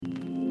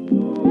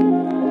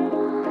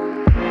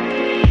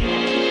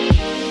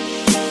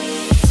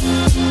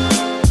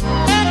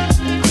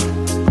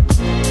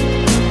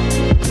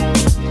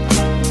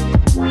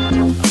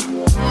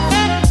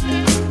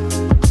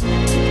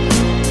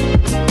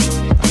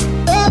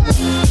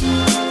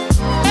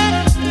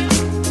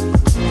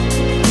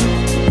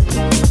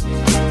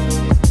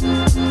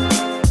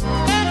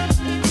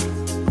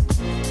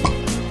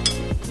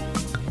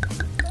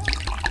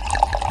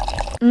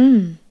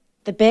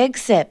The Big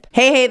Sip.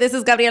 Hey, this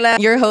is Gabriela,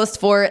 your host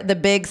for The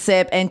Big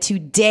Sip. And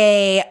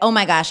today, oh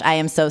my gosh, I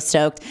am so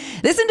stoked.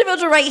 This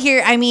individual right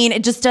here,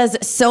 it just does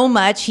so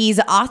much. He's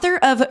author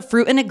of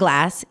Fruit in a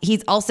Glass.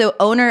 He's also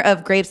owner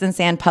of Grapes and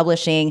Sand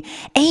Publishing.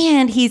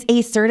 And he's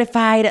a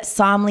certified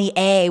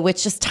sommelier,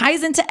 which just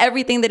ties into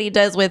everything that he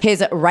does with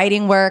his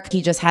writing work.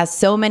 He just has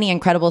so many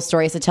incredible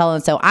stories to tell.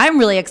 And so I'm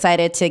really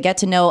excited to get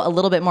to know a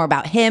little bit more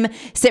about him,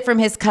 sit from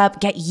his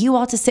cup, get you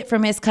all to sit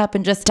from his cup,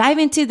 and just dive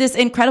into this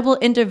incredible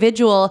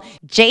individual,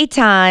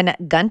 Jayton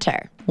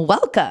Gunter.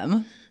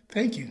 Welcome.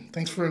 Thank you.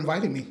 Thanks for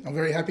inviting me. I'm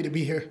very happy to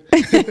be here. A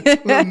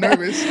little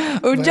nervous.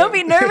 Oh, don't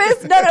be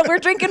nervous. No, we're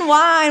drinking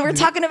wine. We're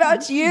talking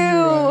about you.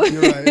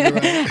 You're right.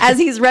 As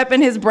he's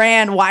repping his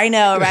brand,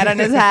 Wino, right on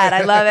his hat.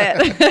 I love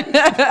it.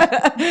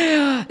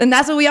 And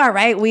that's what we are,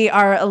 right? We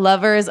are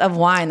lovers of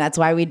wine. That's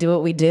why we do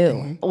what we do.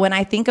 Mm-hmm. When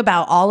I think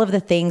about all of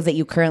the things that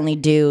you currently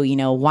do,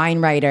 wine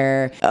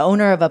writer,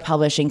 owner of a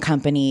publishing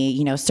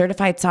company,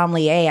 certified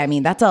sommelier,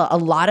 that's a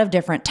lot of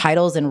different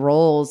titles and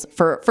roles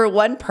for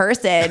one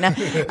person.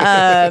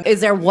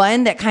 Is there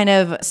one that kind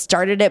of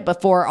started it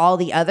before all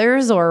the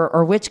others,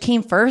 or which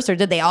came first, or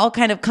did they all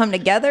kind of come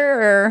together?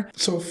 Or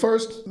So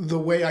first, the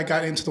way I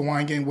got into the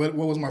wine game, what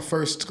was my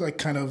first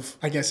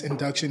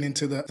induction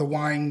into the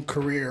wine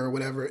career or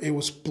whatever? It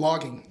was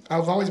blogging.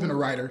 I've always been a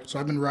writer, so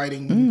I've been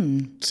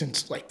writing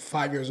since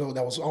 5 years old.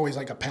 That was always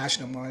a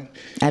passion of mine.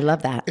 I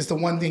love that. It's the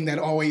one thing that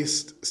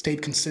always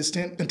stayed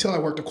consistent until I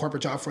worked a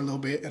corporate job for a little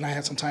bit and I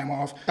had some time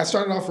off. I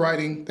started off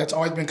writing. That's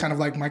always been kind of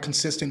my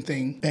consistent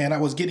thing. And I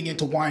was getting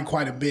into wine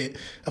quite a bit.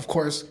 Of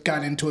course,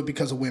 got into it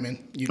because of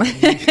women. You want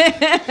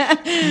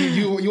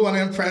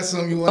to impress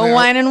them.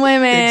 Wine and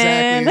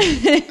women.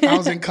 Exactly. I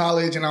was in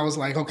college and I was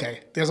like, okay,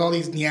 there's all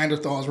these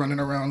Neanderthals running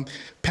around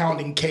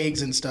pounding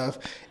kegs and stuff.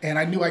 And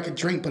I knew I could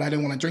drink, but I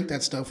didn't want to drink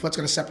that stuff. What's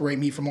going to separate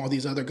me from all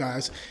these other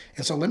guys?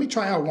 And so let me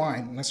try out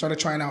wine. And I started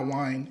trying out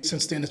wine.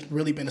 Since then, it's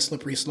really been a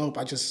slippery slope.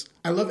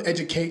 I love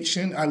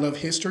education. I love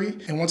history.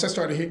 And once I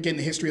started getting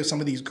the history of some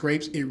of these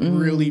grapes, it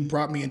really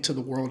brought me into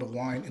the world of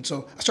wine. And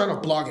so I started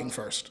off blogging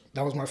first.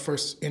 That was my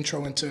first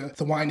intro into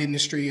the wine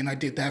industry. And I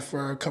did that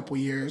for a couple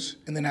of years.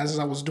 And then as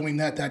I was doing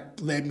that, that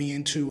led me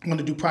into I want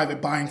to do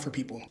private buying for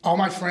people. All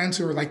my friends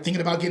who were thinking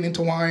about getting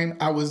into wine,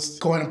 I was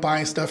going and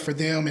buying stuff for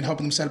them and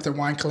helping them set up their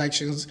wine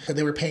collections.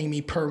 They were paying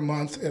me per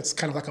month. It's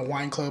kind of like a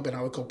wine club, and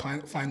I would go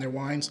find their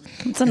wines.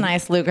 It's a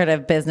nice,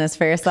 lucrative business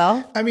for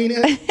yourself. I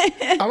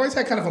always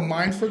had kind of a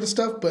mind for the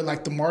stuff,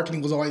 but the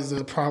marketing was always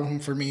the problem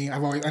for me.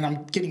 And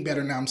I'm getting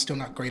better now. I'm still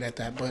not great at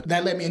that, but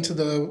that led me into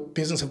the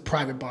business of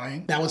private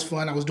buying. That was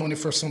fun. I was doing it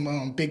for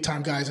some big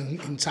time guys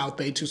in South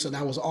Bay too, so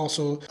that was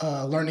also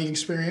a learning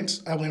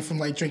experience. I went from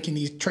drinking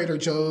these Trader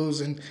Joe's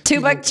and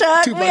 $2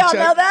 Chuck. We all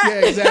know that.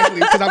 Yeah,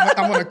 exactly. Because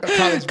I'm on a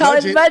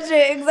college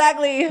budget.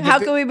 Exactly. How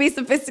can we be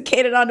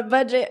sophisticated on a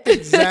budget?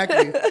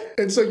 Exactly.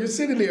 And so you're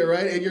sitting there,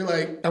 right? And you're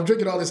I'm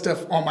drinking all this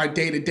stuff on my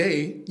day to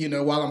day,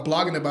 while I'm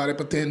blogging about it.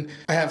 But then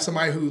I have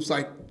somebody who's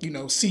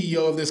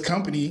CEO of this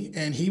company,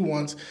 and he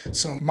wants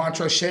some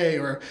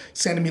Montrachet or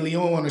Saint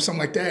Emilion or something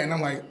like that. And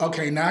I'm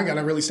okay, now I got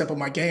to really step up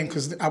my game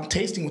because I'm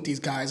tasting with these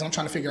guys. I'm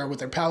trying to figure out what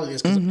their palate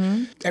is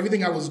because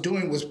everything I was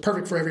doing was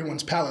perfect for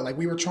everyone's palate.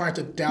 We were trying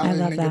to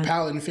dial in your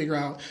palate and figure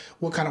out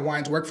what kind of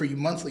wines work for you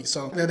monthly.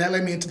 So that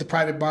led me into the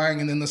private buying,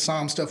 and then the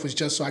Somm stuff was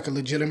just so I could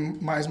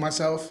legitimize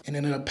myself, and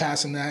ended up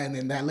passing that. And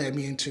then that led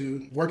me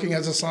into working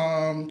as a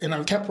Somm, and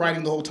I kept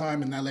writing the whole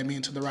time, and that led me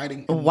into the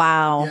writing.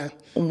 Wow. Yeah.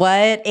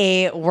 What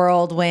a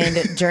whirlwind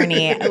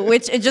journey,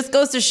 which it just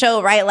goes to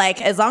show,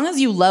 right? As long as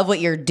you love what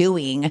you're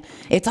doing,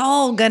 it's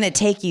all going to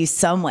take you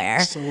somewhere.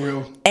 So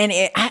real. And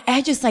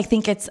I just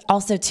think it's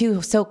also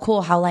too so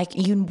cool how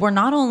you were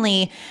not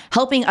only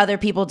helping other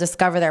people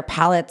discover their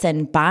palates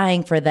and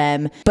buying for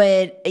them,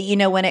 but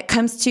when it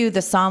comes to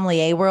the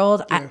sommelier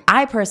world, yeah.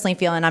 I personally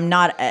feel, and I'm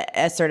not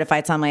a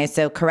certified sommelier,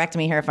 so correct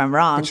me here if I'm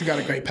wrong. But you got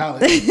a great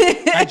palate.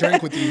 I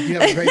drank with you. You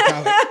have a great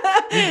palate.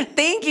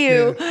 Thank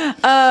you. Yeah.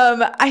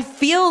 I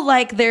feel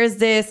like there's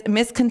this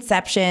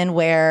misconception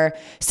where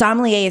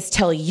sommeliers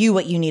tell you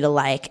what you need to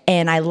like.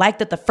 And I like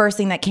that the first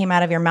thing that came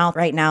out of your mouth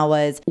right now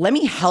was, let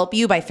me help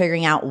you by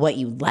figuring out what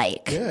you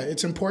like. Yeah,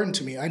 it's important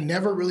to me. I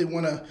never really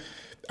want to...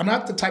 I'm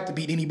not the type to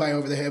beat anybody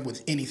over the head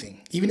with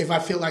anything. Even if I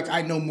feel like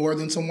I know more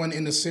than someone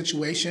in a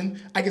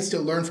situation, I can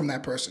still learn from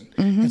that person.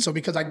 Mm-hmm. And so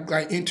because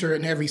I enter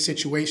in every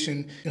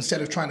situation, instead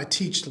of trying to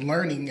teach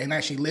learning and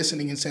actually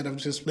listening instead of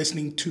just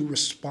listening to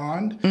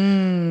respond.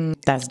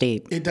 That's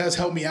deep. It does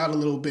help me out a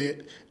little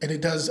bit. And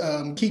it does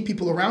keep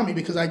people around me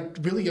because I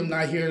really am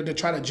not here to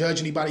try to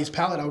judge anybody's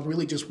palate. I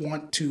really just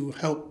want to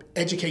help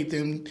educate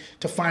them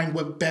to find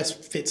what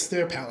best fits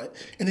their palate.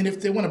 And then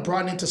if they want to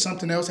broaden into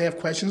something else, they have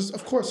questions,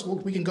 of course,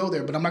 we can go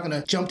there. But I'm not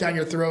going to jump down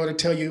your throat and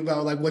tell you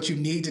about what you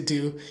need to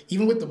do.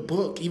 Even with the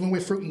book, even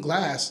with Fruit and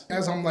Glass,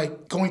 as I'm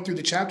going through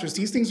the chapters,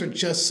 these things are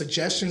just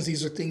suggestions.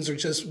 These are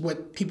just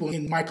what people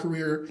in my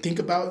career think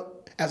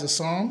about as a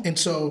song. And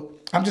so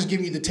I'm just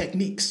giving you the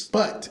techniques,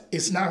 but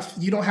it's not,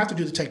 you don't have to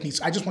do the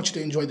techniques. I just want you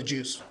to enjoy the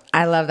juice.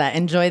 I love that.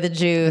 Enjoy the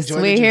juice. Enjoy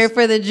the We're juice. here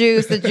for the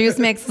juice. The juice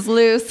makes us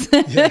loose.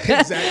 Yeah,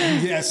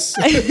 exactly. Yes.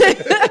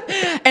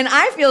 And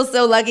I feel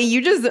so lucky.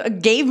 You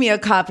just gave me a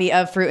copy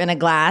of Fruit in a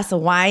Glass,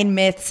 Wine,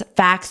 Myths,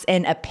 Facts,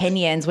 and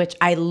Opinions, which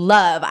I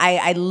love.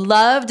 I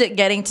loved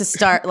getting to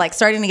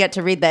starting to get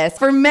to read this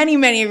for many,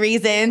 many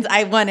reasons.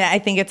 I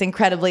think it's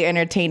incredibly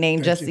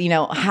entertaining. Thank you. You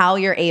know, how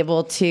you're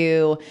able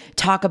to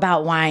talk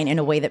about wine in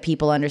a way that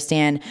people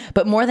understand.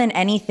 But more than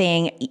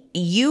anything,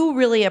 you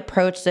really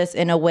approach this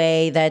in a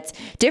way that's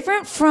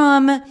different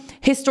from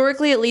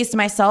historically, at least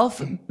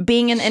myself,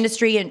 being in the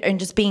industry and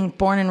just being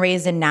born and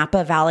raised in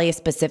Napa Valley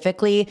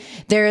specifically.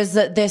 There's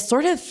this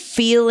sort of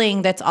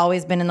feeling that's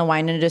always been in the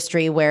wine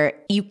industry where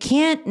you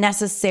can't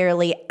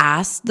necessarily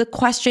ask the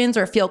questions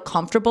or feel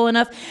comfortable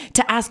enough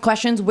to ask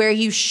questions where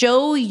you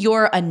show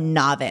you're a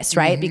novice,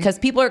 right? Mm-hmm. Because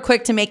people are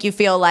quick to make you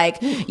feel like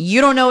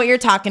you don't know what you're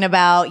talking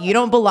about. You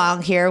don't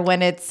belong here,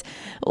 when it's,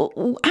 I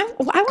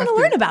want to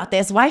learn about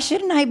this. Why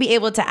shouldn't I be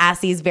able to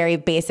ask these very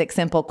basic,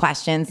 simple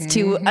questions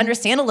to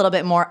understand a little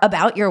bit more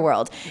about your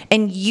world?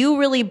 And you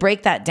really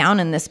break that down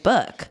in this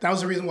book. That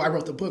was the reason why I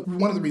wrote the book.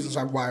 One of the reasons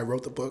why I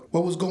wrote the book.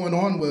 What was going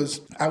on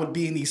was I would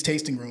be in these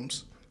tasting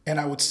rooms and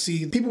I would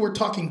see people were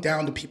talking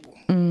down to people,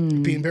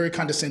 being very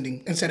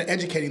condescending instead of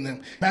educating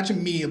them.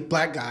 Imagine me, a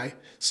black guy,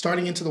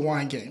 starting into the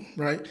wine game,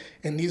 right?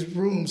 And these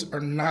rooms are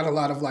not a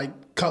lot of like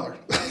color,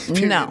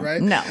 period,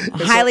 right? No.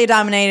 And Highly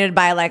dominated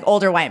by like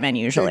older white men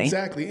usually.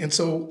 Exactly. And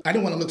so I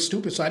didn't want to look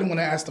stupid, so I didn't want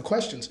to ask the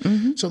questions.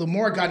 So the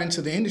more I got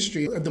into the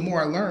industry, the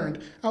more I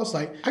learned, I was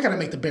like, I got to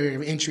make the barrier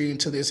of entry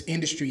into this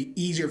industry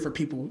easier for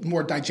people,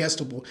 more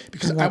digestible,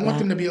 because I want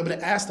them to be able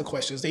to ask the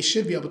questions. They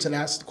should be able to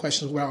ask the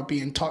questions without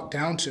being talked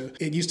down to.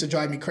 It used to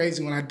drive me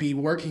crazy when I'd be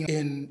working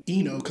in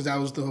Eno, because that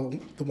was the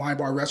wine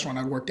bar restaurant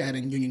I worked at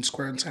in Union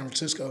Square in San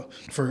Francisco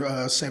for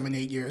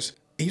 7-8 years.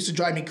 It used to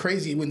drive me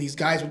crazy when these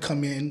guys would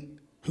come in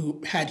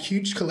who had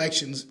huge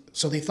collections,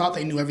 so they thought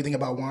they knew everything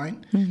about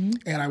wine.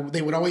 And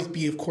they would always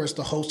be, of course,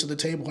 the host of the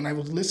table. And I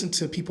would listen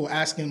to people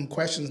asking them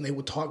questions, and they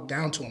would talk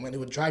down to them, and it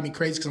would drive me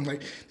crazy because I'm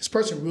like, this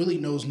person really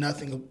knows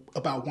nothing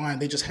about wine.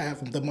 They just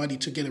have the money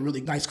to get a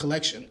really nice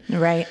collection.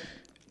 Right.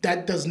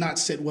 That does not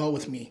sit well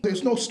with me.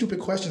 There's no stupid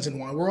questions in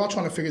wine. We're all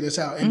trying to figure this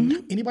out.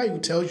 And anybody who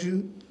tells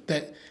you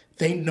that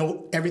they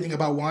know everything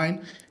about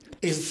wine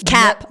is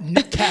Cap.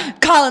 Cap.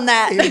 Calling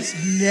that. It's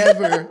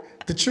never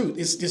the truth.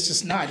 It's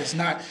just not. It's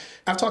not.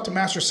 I've talked to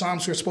master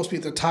sommeliers who are supposed to be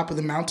at the top of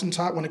the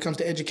mountaintop when it comes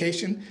to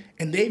education,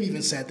 and they've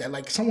even said that.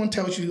 Like, someone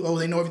tells you, oh,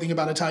 they know everything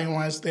about Italian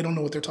wines, they don't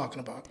know what they're talking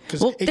about.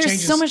 Well,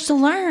 there's so much to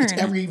learn. It's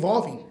ever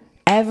evolving.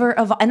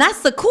 And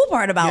that's the cool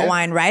part about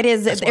wine, right?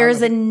 Is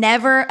there's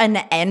never an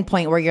end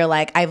point where you're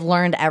like, I've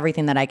learned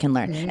everything that I can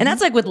learn. And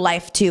that's like with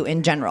life too,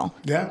 in general.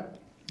 Yeah.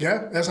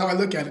 Yeah, that's how I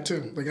look at it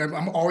too. Like,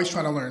 I'm always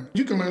trying to learn.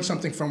 You can learn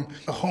something from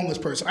a homeless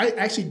person. I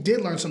actually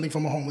did learn something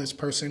from a homeless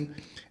person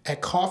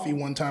at coffee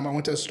one time. I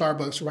went to a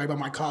Starbucks right by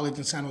my college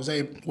in San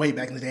Jose way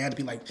back in the day. I had to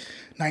be like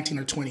 19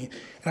 or 20. And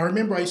I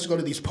remember I used to go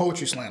to these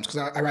poetry slams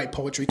because I write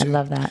poetry too. I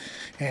love that.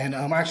 And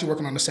I'm actually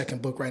working on the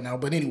second book right now.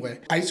 But anyway,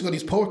 I used to go to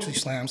these poetry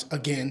slams,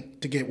 again,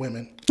 to get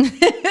women.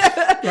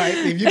 Right?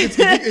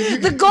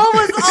 The goal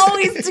was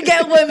always to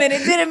get women. It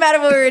didn't matter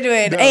what we were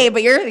doing. No. Hey,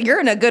 but you're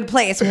in a good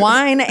place.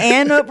 Wine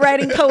and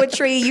writing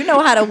poetry. You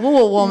know how to woo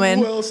a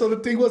woman. Well, so the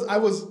thing was,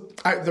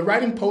 the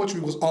writing poetry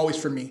was always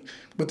for me.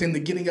 But then the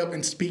getting up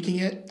and speaking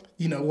it,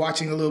 you know,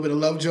 watching a little bit of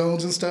Love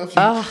Jones and stuff.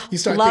 You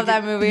start love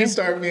that movie. You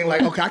start being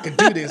like, okay, I could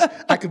do this.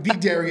 I could be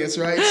Darius,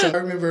 right? So I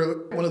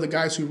remember one of the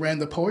guys who ran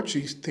the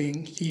poetry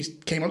thing, he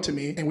came up to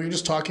me and we were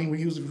just talking.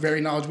 He was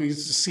very knowledgeable. He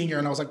was a senior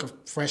and I was like a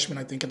freshman,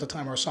 I think, at the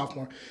time, or a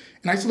sophomore.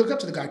 And I used to look up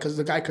to the guy because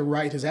the guy could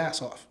write his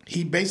ass off.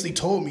 He basically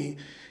told me,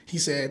 he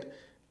said,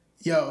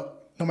 yo,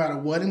 no matter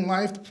what in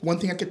life, one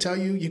thing I could tell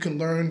you, you can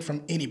learn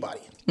from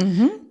anybody.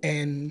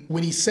 And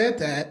when he said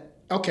that,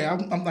 okay,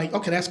 I'm like,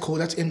 okay, that's cool.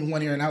 That's in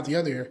one ear and out the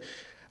other ear.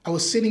 I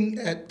was sitting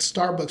at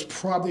Starbucks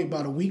probably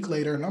about a week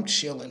later, and I'm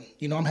chilling.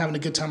 You know, I'm having a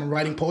good time. I'm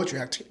writing poetry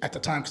at the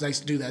time because I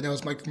used to do that. That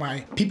was like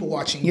my people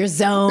watching. Your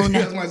zone.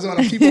 That was my zone.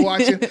 I'm people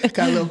watching.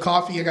 Got a little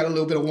coffee. I got a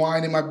little bit of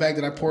wine in my bag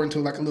that I pour into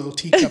like a little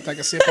teacup that I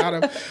can sip out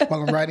of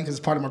while I'm writing because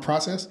it's part of my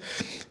process.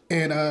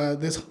 And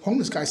this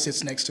homeless guy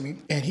sits next to me,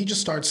 and he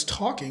just starts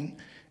talking.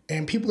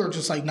 And people are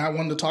just like not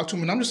wanting to talk to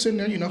him. And I'm just sitting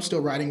there, you know,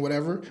 still writing,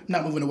 whatever.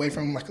 Not moving away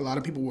from him like a lot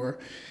of people were.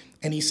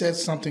 And he said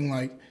something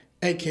like,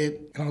 hey,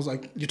 kid. And I was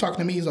like, you're talking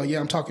to me? He's like,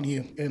 yeah, I'm talking to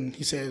you. And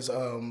he says,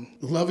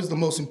 love is the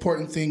most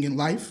important thing in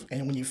life.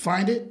 And when you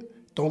find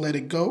it, don't let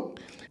it go.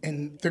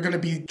 And there are going to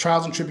be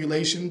trials and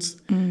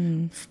tribulations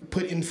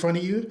put in front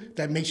of you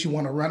that makes you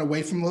want to run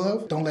away from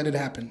love. Don't let it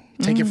happen.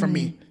 Take it from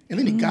me. And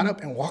then he got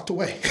up and walked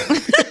away.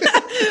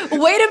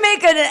 Way to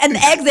make an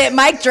exit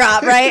mic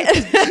drop, right?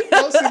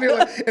 I was sitting there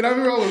like, and I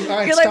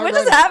remember you're like, what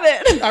just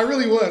happened? I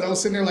really was. I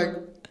was sitting there like,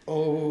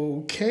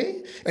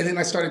 okay. And then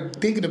I started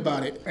thinking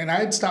about it. And I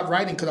had stopped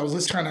writing because I was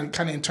just trying to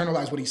kind of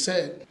internalize what he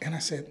said. And I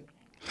said,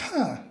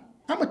 I'm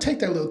going to take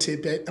that little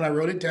tidbit. And I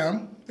wrote it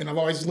down. And I've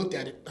always looked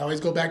at it. I always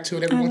go back to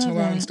it every once in a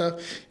while and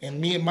stuff.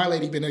 And me and my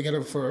lady been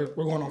together we're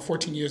going on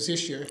 14 years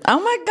this year. Oh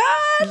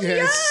my gosh.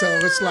 Yes. So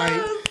it's like,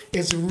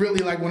 it's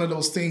really like one of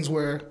those things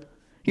where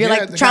you're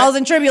like trials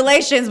and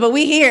tribulations, but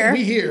we here.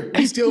 We here.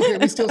 We still here.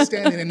 We still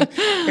standing,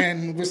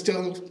 and we're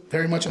still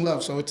very much in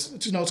love. So it's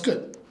it's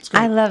good. It's good.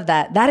 I love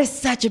that. That is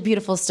such a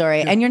beautiful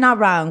story. And you're not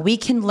wrong. We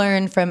can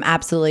learn from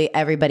absolutely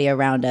everybody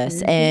around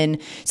us. And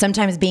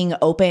sometimes being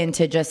open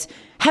to just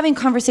having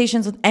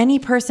conversations with any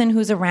person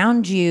who's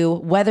around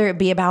you, whether it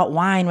be about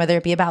wine, whether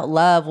it be about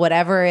love,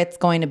 whatever it's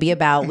going to be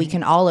about, we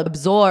can all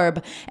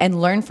absorb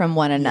and learn from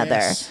one another.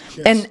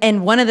 Yes.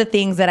 And one of the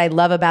things that I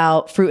love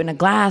about Fruit in a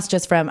Glass,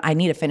 just from, I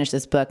need to finish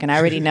this book, and I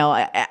already know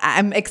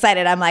I'm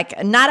excited. I'm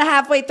like not a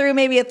halfway through,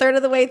 maybe a third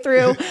of the way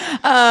through.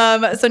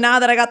 So now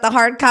that I got the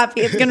hard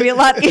copy, it's going to be a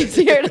lot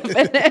easier to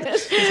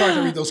finish. It's hard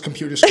to read those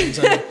computer screens.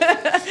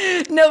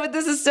 No, but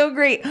this is so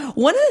great.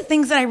 One of the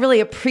things that I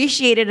really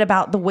appreciated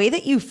about the way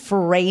that you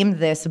frame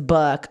this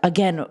book,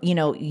 again, you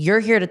know, you're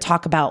here to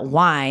talk about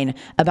wine,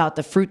 about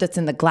the fruit that's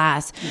in the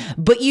glass,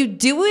 but you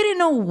do it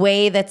in a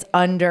way that's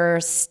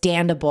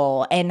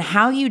understandable. And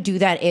how you do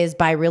that is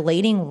by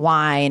relating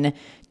wine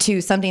to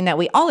something that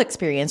we all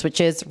experience,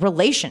 which is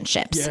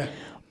relationships. Yeah.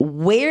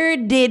 Where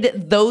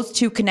did those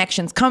two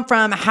connections come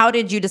from? How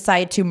did you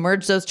decide to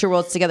merge those two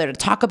worlds together to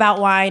talk about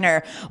wine?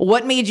 Or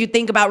what made you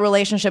think about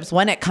relationships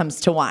when it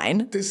comes to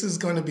wine? This is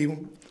going to be,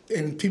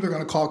 and people are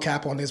going to call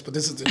cap on this, but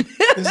this is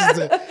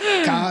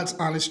the God's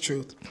honest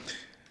truth.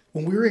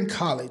 When we were in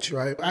college,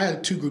 right, I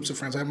had two groups of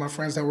friends. I had my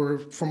friends that were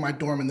from my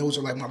dorm, and those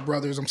are like my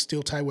brothers. I'm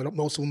still tight with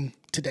most of them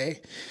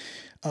today.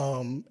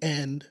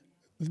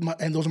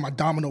 And those are my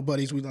domino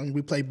buddies.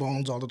 We play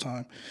bones all the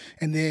time.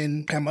 And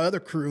then I had my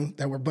other crew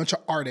that were a bunch of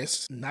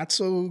artists, not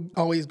so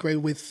always great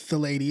with the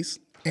ladies.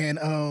 And,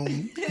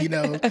 you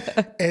know,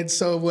 and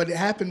so what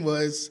happened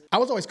was I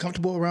was always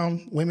comfortable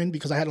around women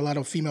because I had a lot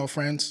of female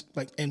friends.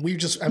 Like, and we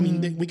just, I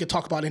mean, we could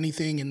talk about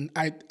anything. And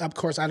I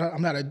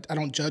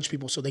don't judge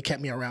people. So they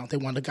kept me around. They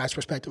wanted a guy's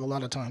perspective a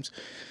lot of times.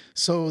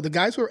 So the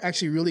guys were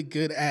actually really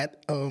good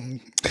at,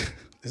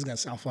 this is going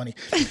to sound funny.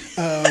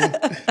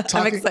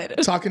 I'm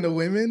excited. Talking to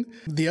women.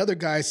 The other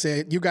guy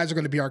said, you guys are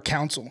going to be our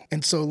counsel.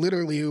 And so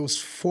literally it was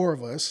 4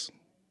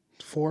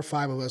 or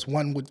 5 of us.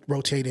 One would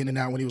rotate in and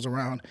out when he was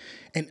around.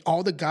 And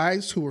all the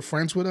guys who were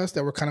friends with us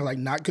that were kind of like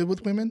not good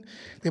with women,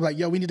 they were like,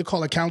 yo, we need to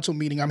call a council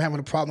meeting. I'm having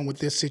a problem with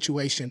this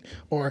situation.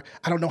 Or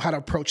I don't know how to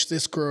approach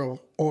this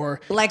girl.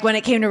 Or like when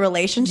it came to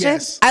relationships?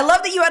 Yes. I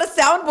love that you had a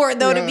soundboard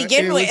though to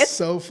begin with. It was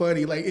so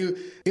funny. Like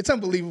it's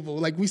unbelievable.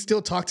 Like we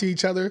still talk to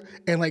each other.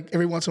 And like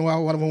every once in a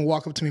while, one of them will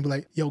walk up to me and be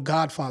like, yo,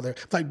 Godfather.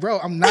 Like, bro,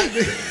 I'm not...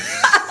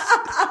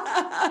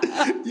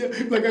 Yeah,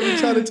 like I've been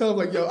trying to tell him,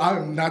 like, yo,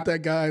 I'm not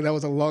that guy. That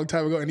was a long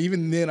time ago. And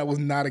even then, I was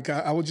not a guy.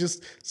 I was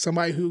just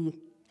somebody who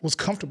was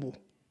comfortable,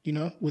 you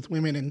know, with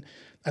women. And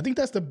I think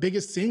that's the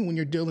biggest thing when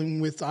you're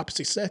dealing with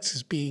opposite sex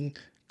is being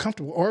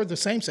comfortable, or the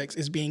same sex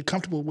is being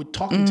comfortable with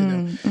talking to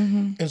them.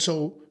 Mm-hmm. And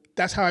so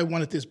that's how I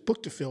wanted this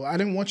book to feel. I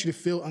didn't want you to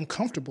feel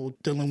uncomfortable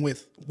dealing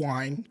with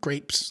wine,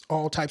 grapes,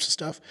 all types of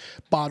stuff,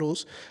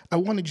 bottles. I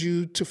wanted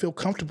you to feel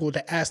comfortable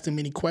to ask them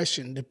any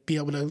question, to be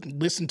able to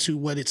listen to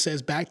what it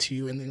says back to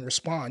you and then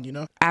respond, you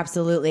know?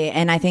 Absolutely.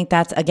 And I think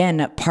that's,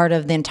 again, part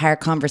of the entire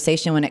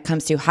conversation when it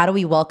comes to how do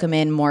we welcome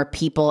in more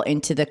people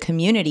into the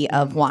community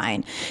of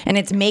wine? And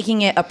it's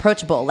making it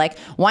approachable. Like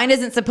wine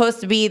isn't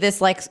supposed to be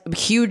this like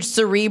huge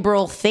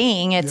cerebral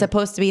thing. It's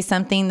supposed to be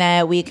something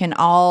that we can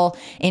all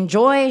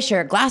enjoy,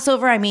 share a glass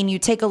over. I mean, you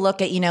take a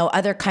look at, you know,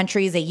 other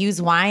countries, they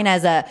use wine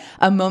as a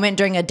moment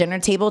during a dinner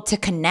table to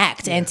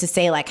connect and to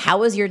say like, how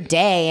was your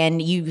day?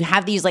 And you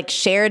have these like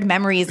shared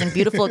memories and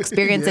beautiful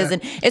experiences.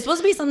 And it's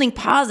supposed to be something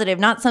positive,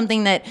 not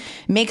something that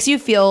makes you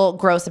feel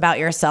gross about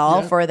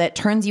yourself or that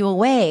turns you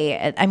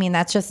away. I mean,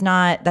 that's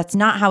not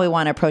how we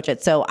want to approach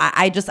it. So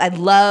I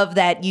love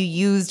that you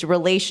used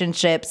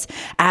relationships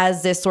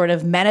as this sort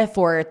of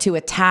metaphor to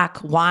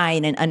attack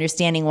wine and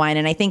understanding wine.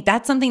 And I think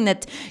that's something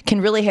that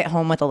can really hit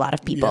home with a lot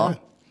of people. Yeah.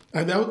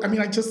 I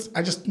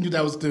just knew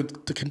that was the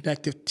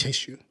connective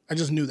tissue. I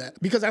just knew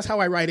that because that's how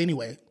I write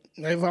anyway.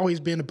 I've always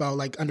been about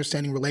like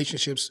understanding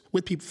relationships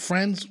with people,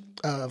 friends,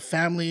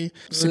 family,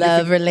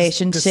 love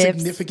relationships, the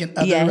significant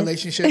other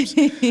relationships,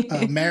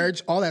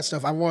 marriage, all that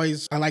stuff. I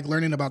like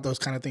learning about those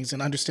kind of things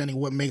and understanding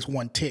what makes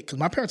one tick. Because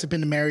my parents have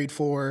been married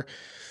for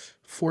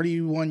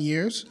 41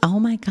 years. Oh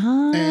my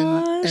gosh.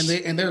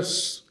 And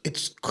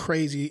it's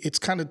crazy. It's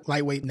kind of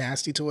lightweight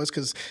nasty to us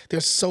because they're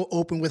so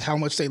open with how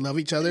much they love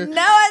each other.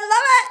 No, I love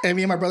it. And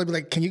me and my brother be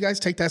like, can you guys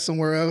take that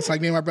somewhere else?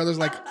 Like me and my brother's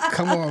like,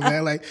 come on,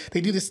 man. Like they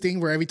do this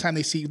thing where every time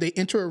they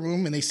enter a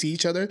room and they see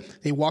each other,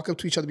 they walk up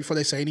to each other before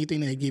they say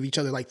anything and they give each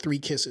other like 3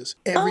 kisses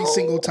every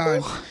single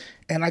time.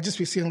 And I just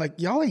be feeling like,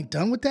 y'all ain't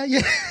done with that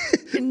yet.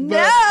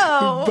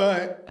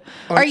 But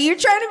are you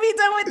trying to be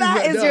done with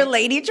that? Is your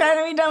lady trying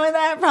to be done with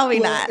that? Probably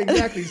not.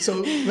 Exactly.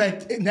 So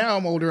like now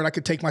I'm older and I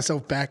could take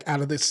myself back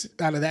out of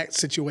that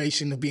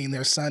situation of being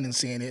their son and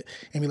seeing it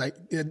and be like,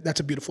 yeah, that's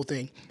a beautiful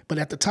thing. But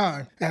at the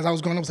time, as I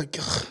was growing up, I was like,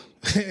 ugh.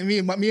 And me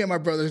and my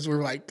brothers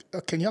were like,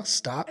 can y'all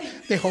stop?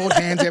 They hold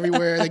hands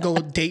everywhere. They go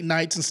date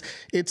nights.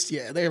 And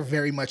they're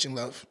very much in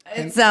love.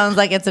 It sounds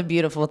like it's a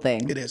beautiful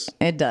thing. It is.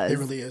 It does. It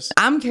really is.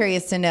 I'm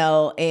curious to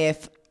know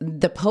if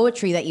the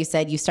poetry that you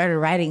said you started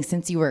writing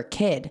since you were a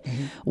kid.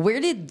 Where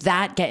did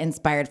that get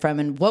inspired from?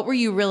 And what were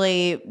you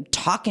really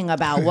talking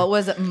about? What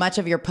was much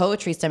of your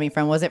poetry stemming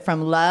from? Was it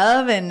from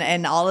love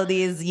and all of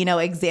these,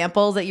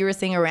 examples that you were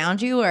seeing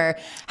around you? Or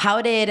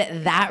how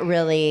did that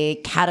really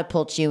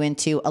catapult you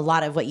into a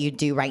lot of what you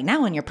do right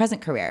now in your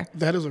present career?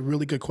 That is a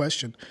really good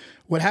question.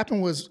 What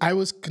happened was I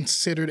was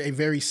considered a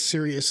very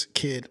serious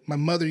kid. My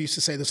mother used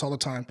to say this all the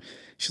time.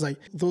 She's like,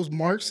 those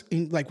marks,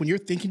 like when you're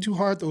thinking too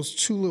hard, those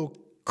two little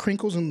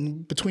crinkles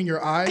in between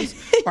your eyes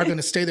are going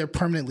to stay there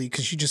permanently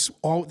because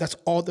that's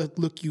all the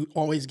look you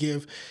always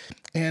give.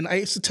 And I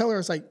used to tell her, I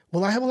was like,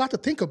 well, I have a lot to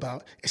think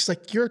about. It's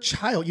like, you're a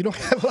child. You don't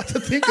have a lot to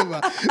think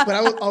about. But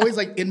I was always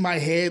like in my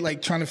head,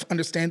 like trying to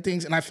understand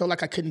things. And I felt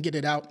like I couldn't get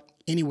it out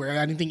anywhere.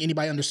 I didn't think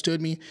anybody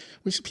understood me,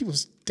 which people,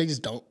 they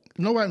just don't.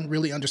 No one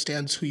really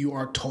understands who you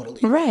are totally.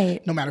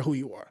 Right. No matter who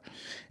you are.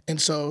 And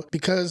so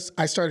because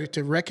I started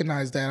to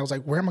recognize that, I was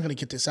like, where am I going to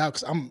get this out?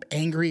 Because I'm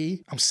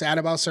angry. I'm sad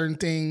about certain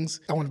things.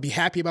 I want to be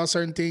happy about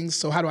certain things.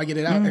 So how do I get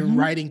it out? And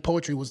writing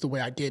poetry was the way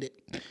I did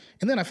it.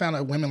 And then I found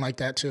out women like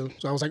that too.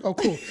 So I was like, oh,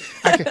 cool.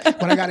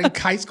 When I got in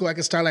high school, I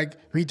could start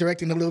like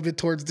redirecting a little bit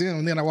towards them.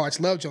 And then I watched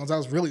Love Jones. I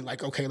was really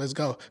like, okay, let's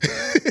go.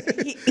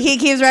 He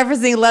keeps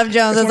referencing Love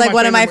Jones. It's like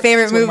one of my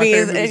favorite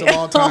movies. Of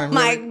all time. Oh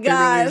my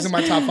gosh. It's in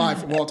my top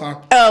 5 of all time.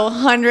 Oh,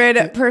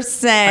 100%.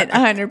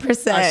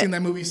 100%. I've seen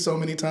that movie so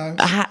many times.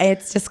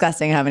 It's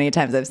disgusting how many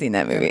times I've seen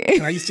that movie.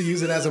 And I used to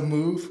use it as a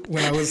move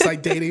when I was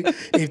like dating.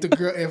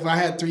 If I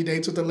had 3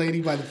 dates with a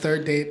lady, by the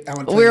 3rd date, I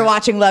would. We were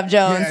watching Love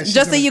Jones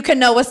just so you can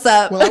know what's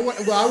up. Well,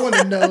 I want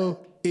to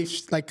know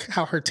if like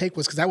how her take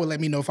was, because that would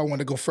let me know if I want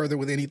to go further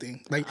with anything.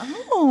 Like that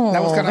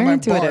was kind of my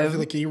bar.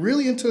 Like, are you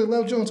really into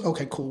Love Jones?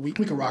 Okay, cool. We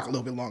can rock a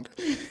little bit longer.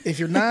 If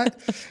you're not,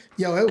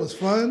 yo, it was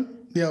fun.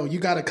 Yo, you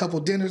got a couple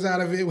dinners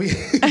out of it. We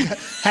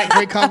had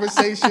great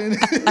conversation.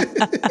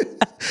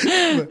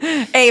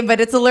 Hey,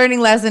 but it's a learning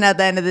lesson at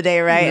the end of the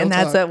day, right? And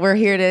that's what we're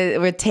here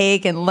to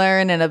take and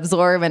learn and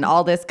absorb and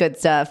all this good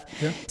stuff.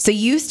 Yeah. So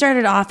you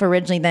started off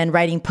originally then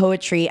writing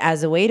poetry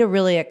as a way to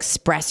really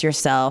express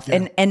yourself.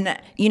 Yeah. And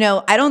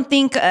I don't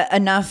think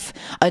enough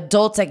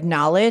adults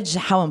acknowledge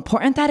how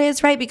important that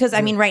is, right? Because,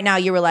 I mean, right now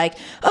you were like,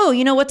 oh,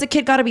 what's a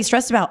kid got to be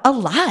stressed about? A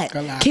lot.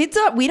 Kids,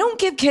 we don't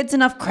give kids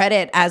enough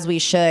credit as we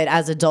should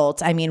as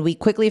adults. I mean, we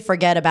quickly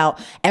forget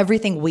about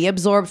everything we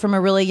absorbed from a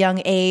really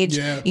young age,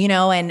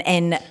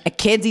 and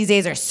kids these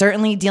days are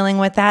certainly dealing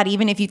with that.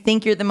 Even if you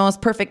think you're the most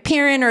perfect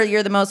parent or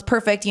you're the most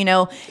perfect,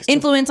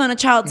 influence on a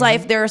child's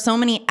life, there are so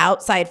many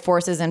outside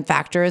forces and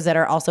factors that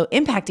are also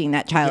impacting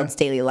that child's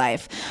daily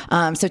life.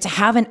 So to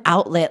have an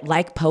outlet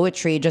like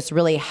poetry just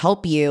really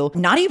help you,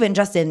 not even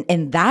just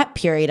in that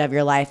period of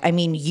your life. I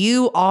mean,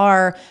 you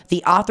are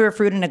the author of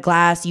Fruit in a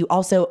Glass. You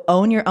also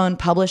own your own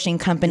publishing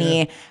company.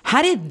 Yeah.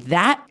 How did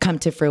that come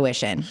to fruition?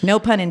 No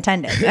pun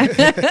intended.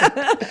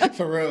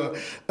 For real.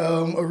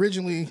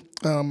 Originally,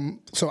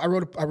 so I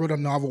wrote a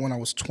novel when I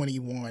was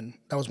 21.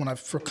 That was when I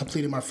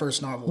completed my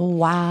first novel.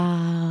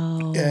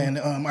 Wow. And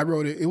I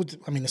wrote it.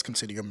 It's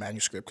considered a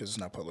manuscript because it's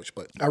not published,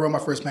 but I wrote my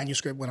first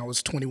manuscript when I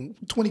was 21.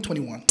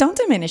 Don't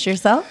diminish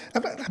yourself.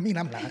 I'm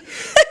not.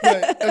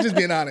 But I'm just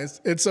being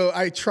honest. And so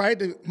I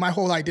my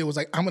whole idea was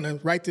like, I'm going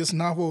to write this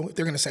novel.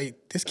 They're going to say,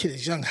 this kid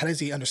is young. How does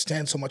he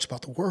understand so much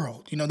about the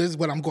world? This is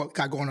what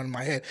got going on in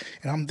my head.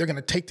 And they're going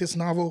to take this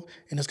novel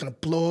and it's going to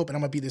blow up and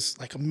I'm going to be this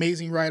like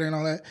amazing writer and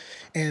all that.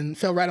 And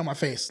fell right on my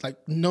face. Like,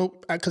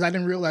 nope, because I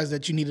didn't realize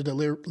that you needed a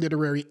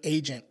literary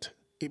agent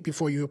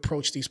before you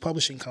approach these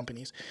publishing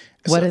companies.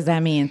 What does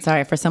that mean?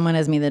 Sorry, for someone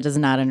as me that does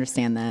not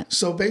understand that.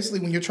 So basically,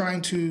 when you're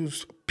trying to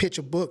pitch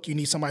a book, you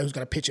need somebody who's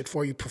going to pitch it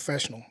for you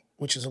professional,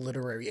 which is a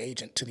literary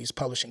agent to these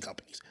publishing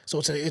companies. So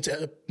it's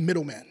a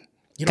middleman.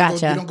 You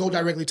don't go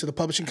directly to the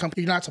publishing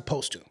company. You're not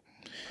supposed to.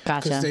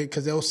 Gotcha.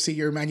 Because they'll see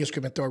your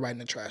manuscript and throw it right in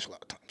the trash a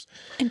lot of times.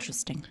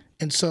 Interesting.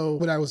 And so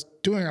what I was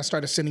doing, I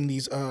started sending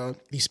these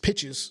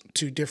pitches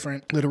to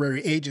different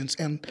literary agents.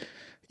 And,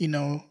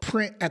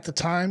 print at the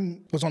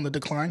time was on the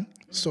decline.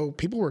 So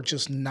people were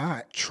just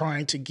not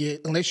trying to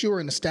unless you were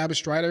an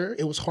established writer,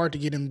 it was hard to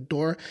get in the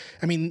door.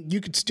 I mean,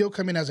 you could still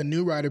come in as a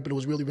new writer, but it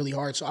was really, really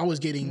hard. So I was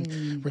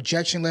getting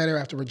rejection letter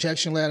after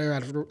rejection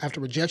letter after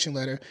rejection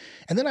letter.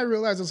 And then I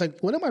realized, I was like,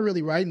 what am I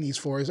really writing these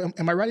for?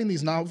 Am I writing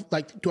these novels?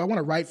 Like, do I want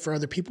to write for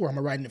other people or am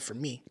I writing it for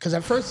me? Because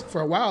at first, for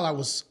a while, I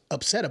was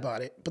upset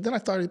about it. But then I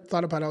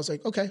thought about it. I was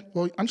like, okay,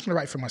 well, I'm just going to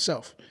write for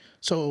myself.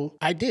 So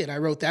I did. I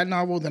wrote that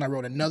novel. Then I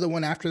wrote another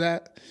one after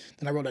that.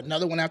 Then I wrote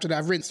another one after that.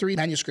 I've written 3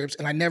 manuscripts,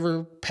 and I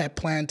never had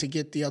planned to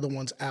get the other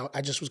ones out.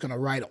 I just was going to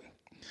write them.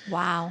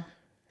 Wow.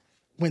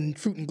 When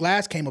Fruit and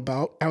Glass came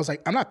about, I was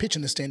like, I'm not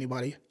pitching this to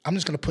anybody. I'm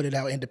just going to put it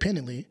out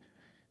independently.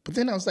 But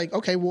then I was like,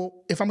 okay,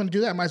 well, if I'm going to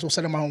do that, I might as well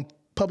set up my own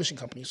publishing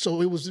company.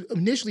 So it was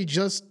initially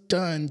just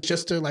done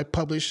just to like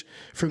publish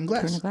Fruit and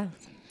Glass. Fruit and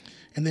Glass.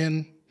 And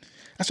then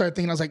I started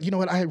thinking, I was like, you know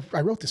what? I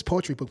wrote this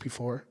poetry book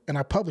before, and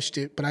I published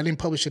it, but I didn't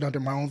publish it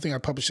under my own thing. I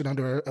published it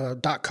under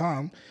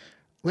 .com.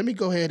 Let me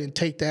go ahead and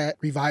take that,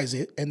 revise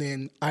it, and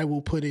then I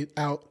will put it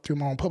out through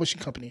my own publishing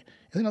company.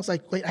 And then I was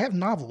like, wait, I have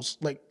novels.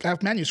 Like, I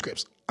have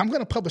manuscripts. I'm going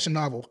to publish a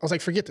novel. I was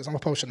like, forget this. I'm going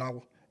to publish a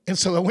novel. And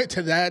so I went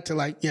to that to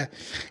like, yeah.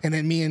 And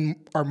then me and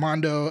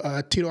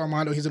Armando, Tito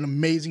Armando, he's an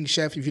amazing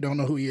chef. If you don't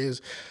know who he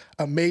is,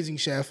 amazing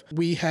chef.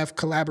 We have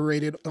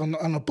collaborated on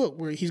a book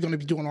where he's going to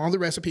be doing all the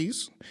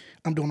recipes.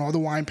 I'm doing all the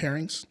wine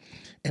pairings.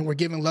 And we're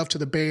giving love to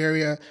the Bay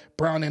Area,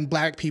 brown and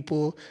black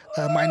people,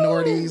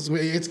 minorities.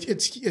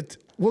 It's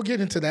we'll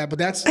get into that, but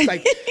that's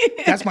like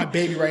that's my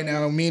baby right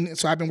now.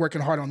 So I've been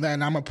working hard on that,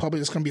 and it's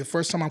going to be the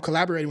first time I'm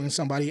collaborating with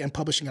somebody and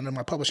publishing under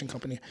my publishing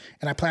company.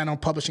 And I plan on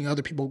publishing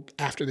other people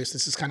after this.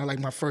 This is kind of like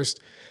my first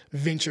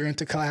venture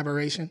into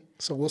collaboration.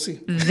 So we'll see.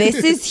 This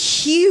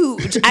is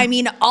huge. I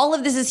mean, all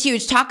of this is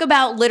huge. Talk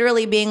about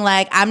literally being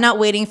like, I'm not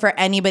waiting for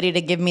anybody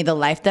to give me the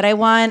life that I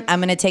want. I'm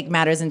going to take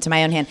matters into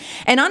my own hand.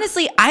 And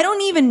honestly, I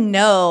don't even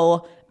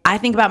know. I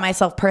think about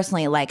myself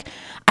personally, like,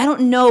 I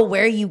don't know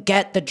where you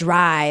get the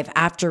drive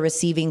after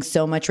receiving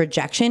so much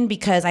rejection,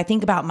 because I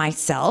think about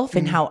myself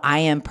and how I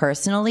am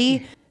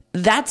personally.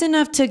 That's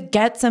enough to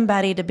get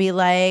somebody to be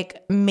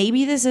like,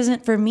 maybe this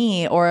isn't for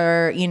me,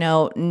 or,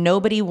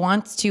 nobody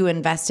wants to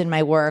invest in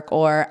my work,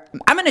 or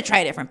I'm going to try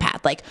a different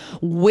path. Like,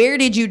 where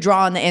did you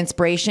draw on the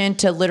inspiration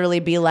to literally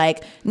be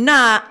like,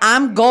 nah,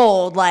 I'm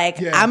gold. Like,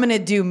 I'm going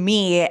to do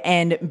me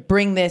and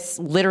bring this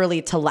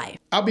literally to life?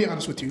 I'll be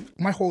honest with you.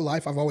 My whole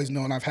life, I've always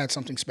known I've had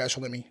something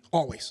special in me.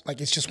 Always.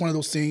 Like, it's just one of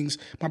those things.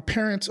 My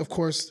parents, of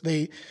course,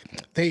 they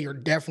are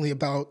definitely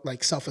about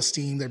like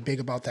self-esteem. They're big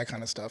about that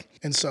kind of stuff.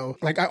 And so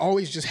like, I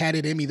always just had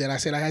it in me that I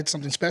said I had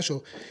something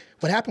special.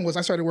 What happened was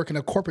I started working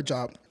a corporate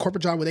job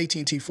with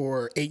AT&T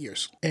for 8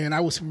 years. And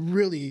I was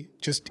really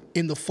just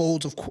in the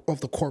folds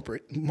of the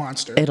corporate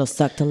monster. It'll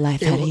suck the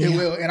life out of you. It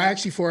will. And I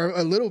actually, for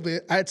a little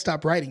bit, I had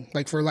stopped writing.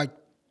 Like for like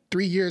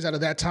 3 years out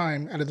of that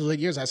time, out of those 8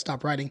 years, I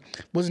stopped writing.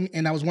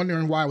 And I was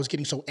wondering why I was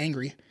getting so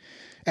angry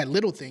at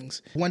little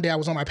things. One day I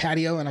was on my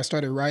patio and I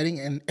started writing,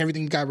 and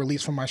everything got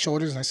released from my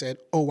shoulders. And I said,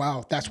 oh,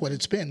 wow, that's what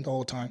it's been the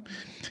whole time.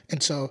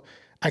 And so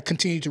I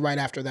continued to write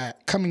after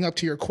that. Coming up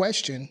to your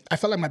question, I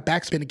felt like my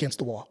back's been against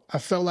the wall. I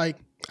felt like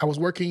I was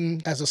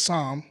working as a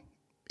som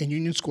in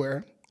Union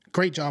Square.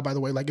 Great job, by the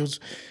way. Like, it was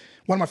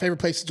one of my favorite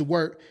places to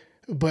work.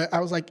 But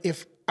I was like,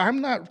 if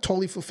I'm not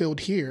totally fulfilled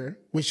here,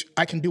 which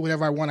I can do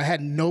whatever I want. I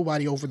had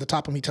nobody over the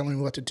top of me telling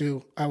me what to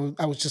do. I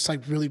was just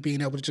like really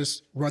being able to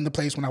just run the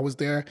place when I was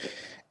there.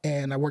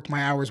 And I worked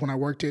my hours when I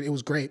worked it. It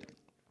was great.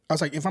 I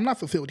was like, if I'm not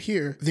fulfilled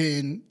here,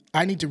 then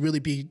I need to really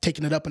be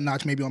taking it up a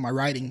notch, maybe on my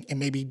writing, and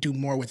maybe do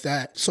more with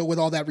that. So with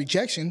all that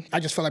rejection,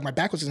 I just felt like my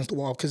back was against the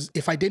wall, because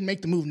if I didn't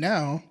make the move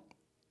now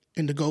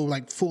and to go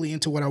like fully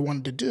into what I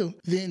wanted to do,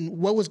 then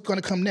what was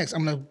going to come next?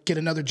 I'm going to get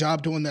another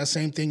job doing that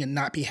same thing and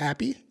not be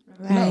happy?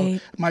 Right. No,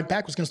 my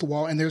back was against the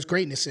wall, and there's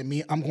greatness in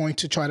me. I'm going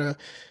to try to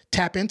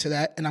tap into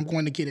that, and I'm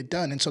going to get it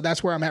done. And so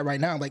that's where I'm at right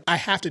now. Like, I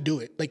have to do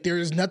it. Like, there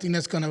is nothing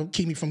that's going to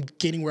keep me from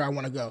getting where I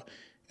want to go.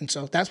 And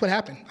so that's what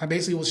happened. I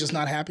basically was just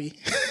not happy,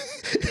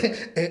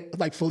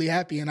 like fully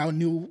happy. And I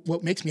knew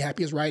what makes me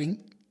happy is writing.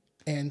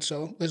 And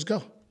so let's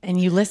go. And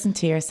you listen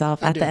to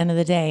yourself at the end of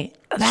the day.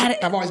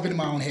 I've always been in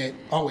my own head,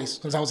 always,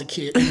 since I was a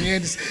kid.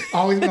 And it's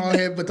always been in my own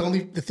head. But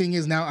the thing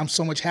is, now I'm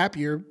so much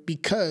happier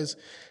because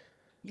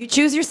you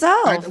choose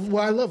yourself.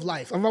 I love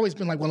life. I've always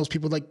been like one of those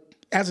people, like,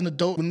 as an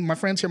adult, when my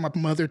friends hear my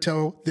mother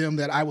tell them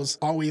that I was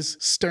always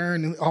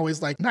stern and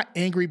always like, not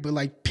angry, but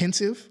like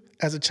pensive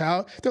as a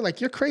child, they're like,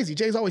 you're crazy.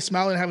 Jay's always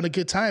smiling and having a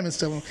good time and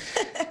stuff.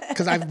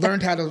 Because I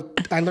learned how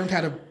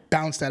to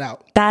balance that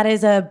out. That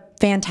is a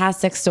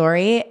fantastic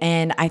story.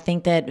 And I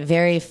think that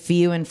very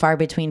few and far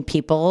between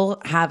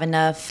people have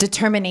enough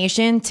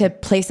determination to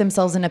place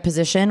themselves in a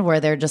position where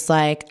they're just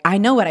like, I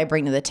know what I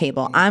bring to the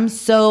table. I'm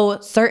so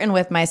certain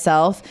with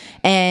myself.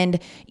 And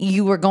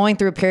you were going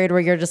through a period where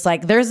you're just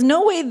like, there's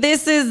no way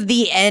this is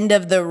the end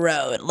of the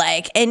road.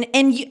 Like,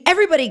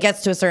 everybody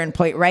gets to a certain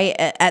point, right?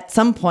 At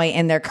some point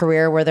in their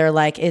career where they're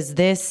like, is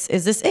this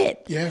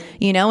it? Yeah.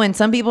 And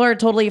some people are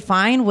totally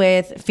fine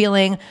with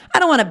feeling, I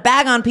don't want to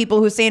bag on people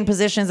who stay in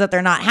positions that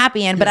they're not happy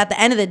in, but at the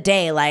end of the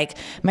day, like,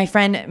 my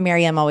friend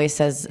Miriam always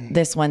says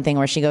this one thing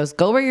where she goes,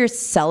 go where you're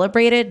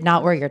celebrated,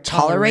 not where you're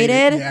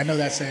tolerated. Yeah, I know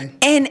that saying.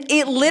 And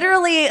it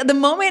literally, the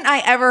moment I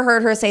ever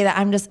heard her say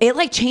that, it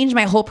like changed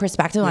my whole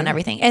perspective on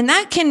everything. And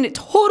that can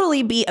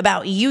totally be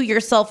about you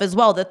yourself as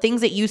well. The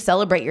things that you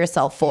celebrate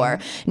yourself for,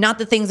 not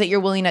the things that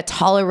you're willing to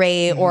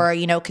tolerate or,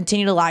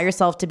 continue to allow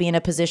yourself to be in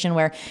a position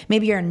where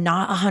maybe you're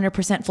not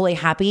 100% fully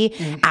happy.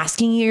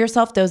 Asking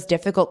yourself those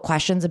difficult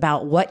questions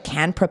about what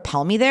can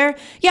propel me there.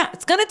 Yeah,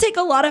 it's going to take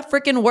a lot of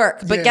freaking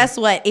work. But guess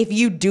what? If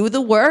you do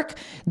the work,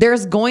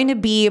 there's going to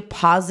be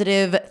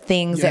positive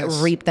things that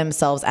reap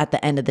themselves at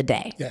the end of the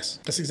day. Yes,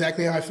 that's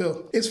exactly how I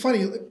feel. It's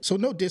funny. So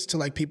no diss to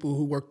like people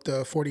who work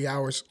the 40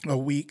 hours a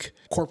week,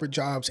 corporate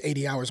jobs,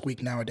 80 hours a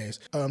week nowadays.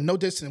 No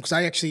diss to them, because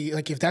I actually,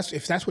 like, if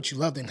that's what you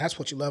love, then that's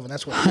what you love, and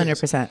that's what it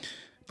 100%. is.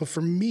 But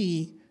for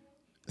me,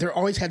 there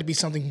always had to be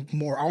something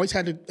more. I always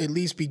had to at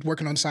least be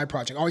working on a side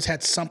project. I always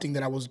had something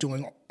that I was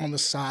doing on the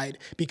side,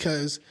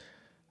 because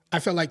I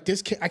felt like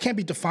I can't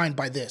be defined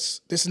by this.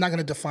 This is not going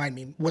to define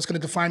me. What's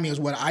going to define me is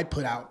what I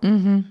put out,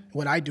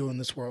 what I do in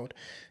this world.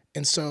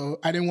 And so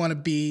I didn't want to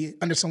be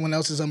under someone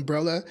else's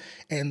umbrella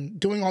and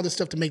doing all this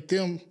stuff to make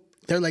them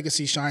their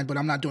legacy shine, but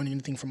I'm not doing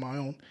anything for my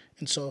own.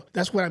 And so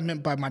that's what I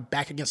meant by my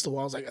back against the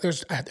wall. I was like,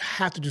 I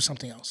have to do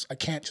something else. I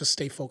can't just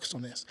stay focused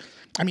on this.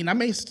 I mean, I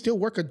may still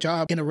work a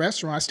job in a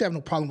restaurant. I still have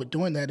no problem with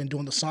doing that and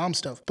doing the Psalm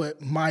stuff,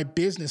 but my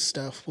business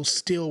stuff will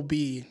still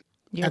be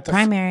my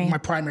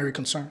primary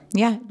concern.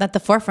 Yeah, at the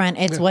forefront.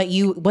 It's what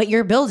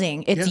you're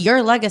building. It's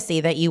your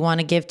legacy that you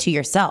want to give to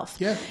yourself.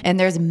 Yeah. And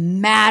there's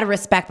mad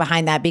respect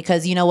behind that,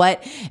 because you know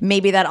what?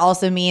 Maybe that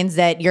also means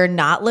that you're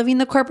not living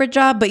the corporate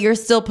job, but you're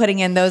still putting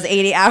in those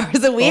 80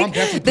 hours a week.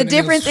 The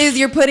difference is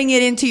you're putting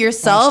it into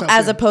yourself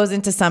as opposed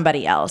into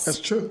somebody else. That's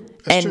true.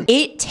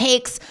 It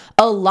takes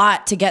a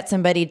lot to get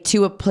somebody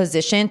to a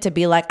position to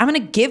be like, I'm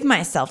going to give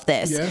myself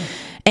this. Yeah.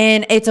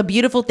 And it's a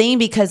beautiful thing,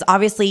 because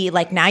obviously,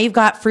 like, now you've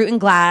got Fruit and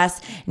Glass.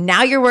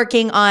 Now you're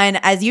working on,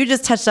 as you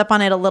just touched up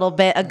on it a little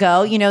bit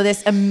ago, you know,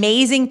 this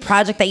amazing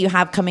project that you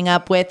have coming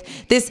up with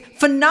this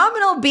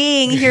phenomenal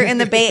being here in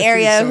the Bay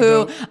Area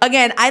who,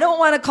 again, I don't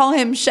want to call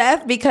him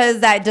chef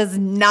because that does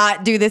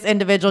not do this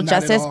individual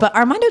justice. But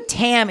Armando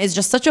Tam is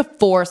just such a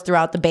force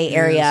throughout the Bay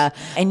Area.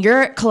 And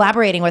you're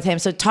collaborating with him.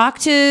 So talk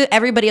to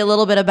everybody a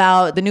little bit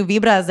about the new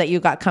Vibras that you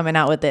got coming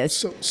out with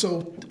this.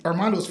 So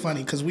Armando's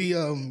funny because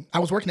I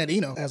was working at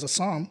Eno as a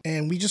Psalm,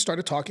 and we just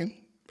started talking.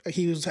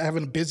 He was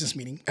having a business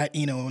meeting at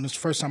Eno, and it's the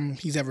first time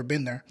he's ever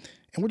been there.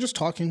 And we're just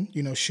talking,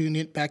 you know, shooting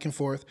it back and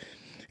forth.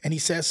 And he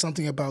says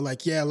something about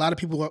like, yeah, a lot of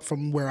people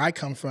from where I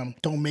come from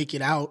don't make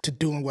it out to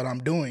doing what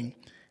I'm doing.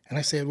 And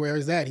I said, where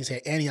is that? He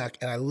said, Antioch.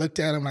 And I looked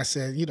at him and I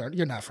said,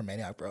 you're not from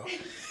Antioch, bro.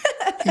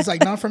 He's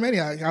like, no, I'm from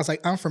Antioch. I was like,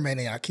 I'm from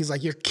Antioch. He's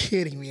like, you're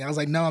kidding me. I was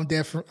like, no, I'm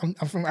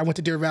from, I went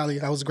to Deer Valley.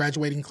 I was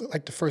graduating,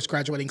 like the first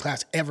graduating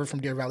class ever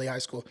from Deer Valley High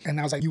School. And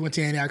I was like, you went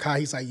to Antioch High?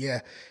 He's like,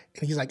 yeah.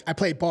 And he's like, I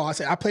played ball. I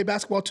said, I played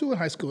basketball too in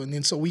high school. And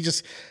then so we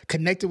just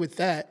connected with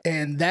that.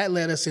 And that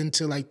led us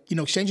into like, you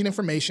know, exchanging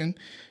information.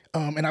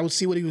 And I would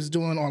see what he was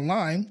doing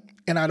online.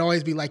 And I'd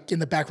always be like in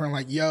the background,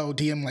 like, yo,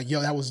 DM, like,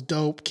 yo, that was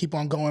dope. Keep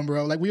on going,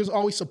 bro. Like we was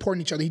always supporting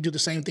each other. He'd do the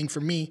same thing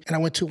for me. And I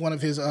went to one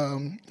of his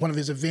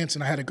events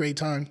and I had a great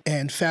time.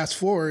 And fast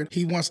forward,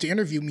 he wants to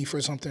interview me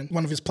for something,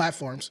 one of his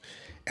platforms.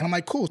 And I'm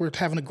like, cool. We're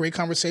having a great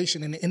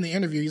conversation. And in the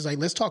interview, he's like,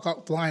 let's talk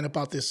offline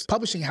about this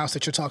publishing house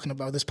that you're talking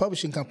about, this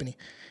publishing company.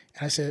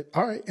 And I said,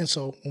 all right. And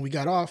so when we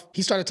got off,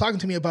 he started talking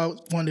to me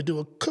about wanting to do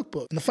a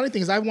cookbook. And the funny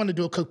thing is I wanted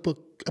to do a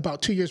cookbook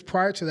about 2 years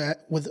prior to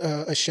that with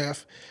a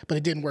chef, but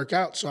it didn't work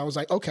out. So I was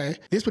like, okay,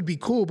 this would be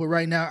cool. But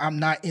right now I'm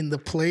not in the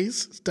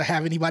place to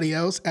have anybody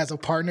else as a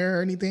partner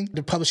or anything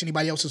to publish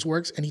anybody else's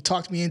works. And he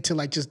talked me into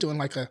like just doing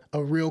like a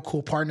real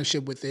cool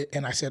partnership with it.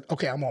 And I said,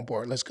 okay, I'm on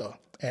board. Let's go.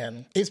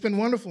 And it's been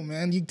wonderful,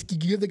 man. You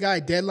give the guy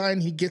a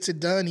deadline, he gets it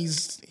done.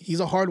 He's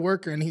a hard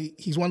worker, and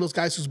he's one of those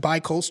guys who's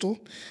bi-coastal,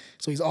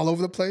 so he's all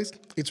over the place.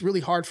 It's really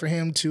hard for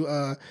him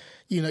to,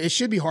 it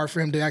should be hard for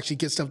him to actually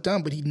get stuff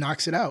done, but he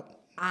knocks it out.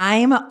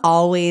 I'm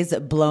always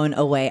blown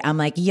away. I'm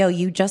like, yo,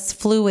 you just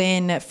flew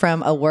in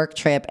from a work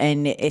trip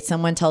and if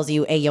someone tells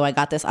you, hey, yo, I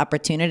got this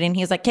opportunity. And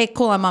he's like, okay,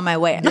 cool, I'm on my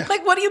way. And I'm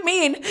like, what do you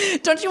mean?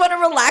 Don't you want to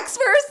relax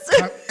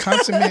first?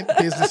 Consummate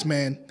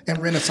businessman and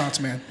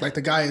Renaissance man. Like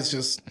the guy is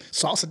just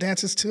salsa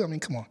dances too. I mean,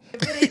 come on.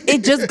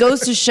 It just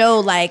goes to show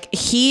like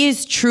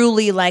he's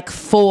truly like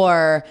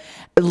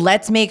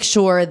let's make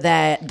sure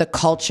that the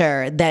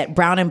culture, that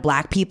brown and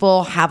black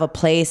people have a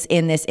place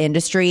in this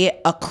industry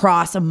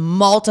across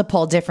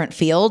multiple different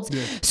fields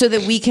so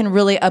that we can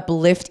really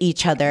uplift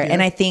each other.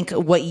 And I think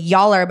what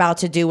y'all are about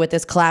to do with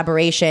this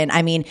collaboration,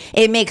 I mean,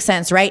 it makes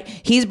sense, right?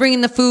 He's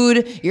bringing the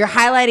food. You're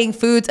highlighting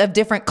foods of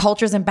different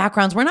cultures and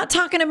backgrounds. We're not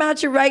talking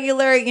about your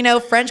regular,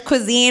 French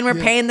cuisine. We're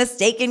paying the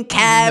steak and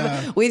keb.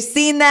 No. We've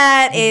seen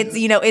that. It's,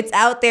 it's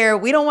out there.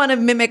 We don't want to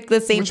mimic the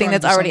same thing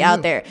that's already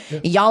out there.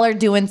 Y'all are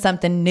doing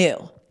something new.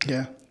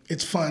 Yeah,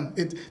 it's fun.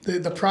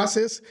 The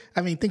process,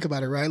 I mean, think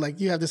about it, right? Like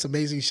you have this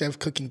amazing chef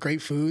cooking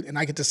great food and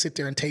I get to sit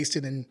there and taste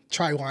it and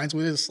try wines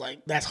with it. It's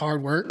like, that's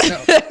hard work.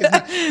 No, it's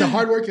not. The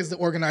hard work is the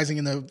organizing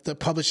and the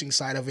publishing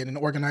side of it and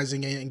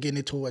organizing it and getting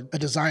it to a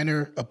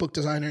designer, a book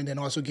designer, and then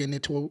also getting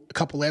it to a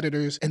couple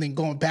editors and then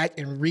going back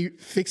and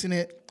fixing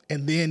it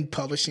and then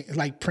publishing,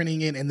 like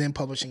printing it and then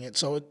publishing it.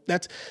 So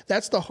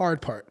that's the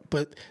hard part.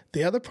 But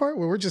the other part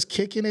where we're just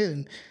kicking it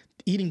and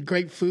eating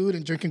great food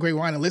and drinking great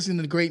wine and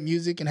listening to great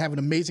music and having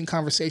amazing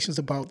conversations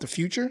about the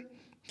future.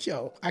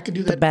 Yo, I could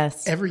do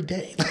that every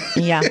day.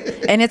 Yeah.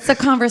 And it's the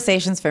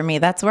conversations for me.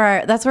 That's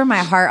where my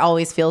heart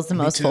always feels the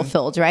most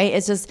fulfilled, right?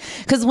 It's just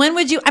because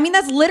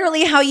that's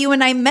literally how you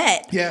and I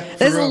met. Yeah.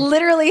 That's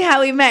literally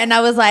how we met. And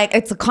I was like,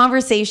 it's the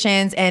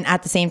conversations. And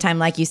at the same time,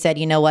 like you said,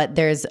 you know what?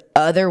 There's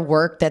other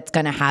work that's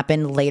going to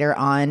happen later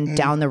on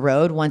down the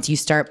road once you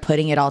start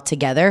putting it all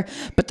together.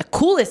 But the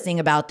coolest thing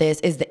about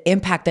this is the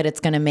impact that it's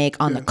going to make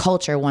on the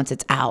culture once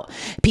it's out.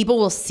 People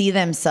will see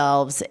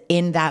themselves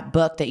in that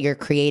book that you're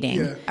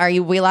creating. Yeah. Are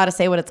we allowed to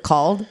say what it's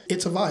called?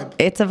 It's a vibe.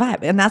 It's a vibe.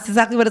 And that's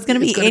exactly what it's going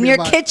to be in your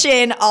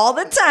kitchen all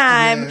the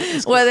time,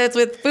 whether it's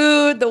with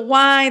food, the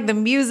wine, the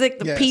music,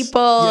 the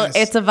people. Yes.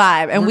 It's a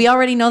vibe. And we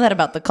already know that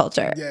about the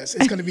culture. Yes,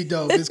 it's going to be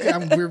dope.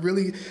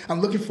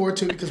 I'm looking forward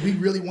to it because we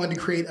really wanted to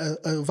create a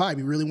vibe.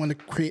 We really want to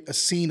create a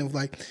scene of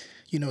like,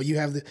 You know, you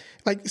have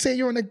like say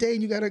you're on a date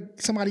and you got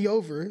somebody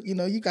over, you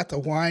know, you got the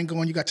wine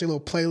going, you got your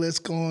little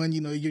playlist going,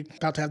 you know, you're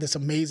about to have this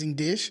amazing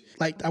dish.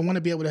 Like I want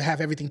to be able to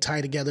have everything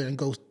tied together and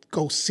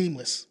go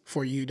seamless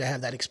for you to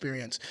have that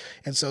experience.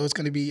 And so it's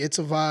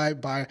a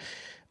Vibe by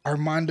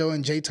Armando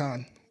and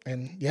Jayton.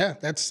 And yeah,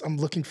 I'm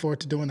looking forward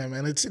to doing that,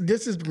 man.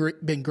 This has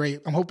been great.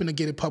 I'm hoping to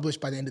get it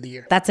published by the end of the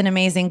year. That's an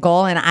amazing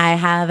goal. And I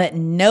have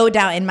no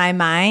doubt in my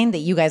mind that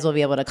you guys will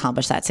be able to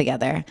accomplish that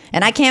together.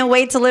 And I can't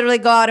wait to literally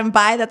go out and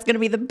buy. That's going to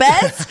be the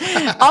best.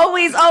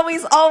 Always,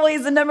 always,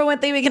 always. The number one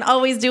thing we can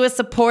always do is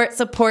support,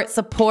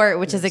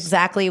 which is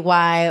exactly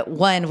why,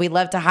 one, we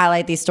love to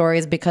highlight these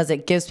stories because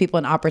it gives people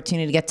an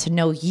opportunity to get to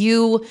know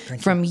you,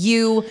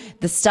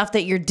 the stuff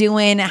that you're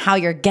doing, how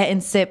you're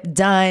getting SIP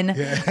done.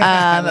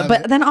 Yeah.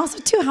 But then also,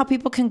 too, how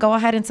people can go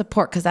ahead and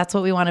support, because that's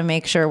what we want to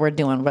make sure we're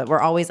doing. But we're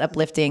always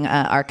uplifting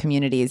our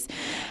communities.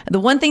 The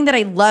one thing that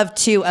I love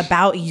too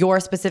about your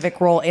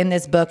specific role in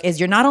this book is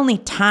you're not only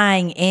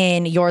tying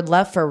in your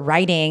love for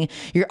writing,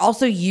 you're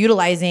also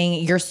utilizing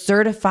your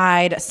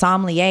certified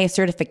sommelier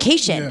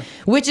certification,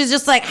 which is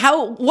just like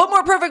what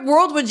more perfect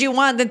world would you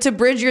want than to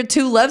bridge your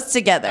two loves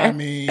together? I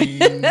mean,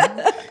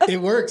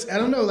 it works. I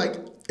don't know, like.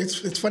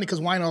 It's funny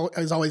because wine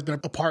has always been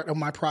a part of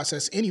my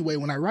process anyway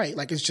when I write.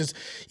 Like it's just,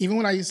 even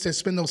when I used to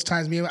spend those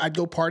times, I'd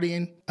go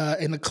partying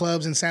in the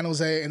clubs in San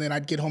Jose, and then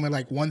I'd get home at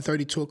like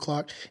 1:30, 2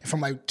 o'clock. And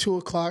from like 2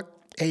 o'clock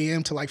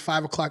a.m. to like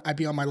 5 o'clock, I'd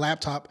be on my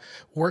laptop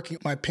working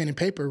my pen and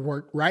paper,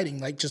 writing,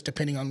 like just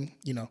depending on,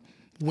 you know,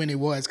 when it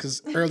was,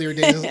 because earlier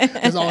days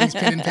it was always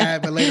pen and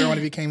pad, but later on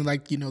it became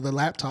like, you know, the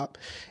laptop.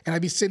 And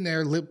I'd be sitting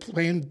there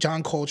playing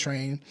John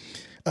Coltrane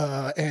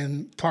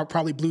and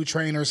probably Blue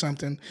Train or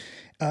something.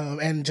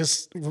 And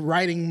just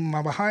writing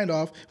my behind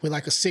off with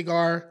like a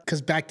cigar,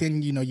 because back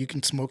then, you know, you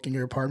can smoke in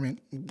your apartment.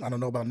 I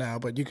don't know about now,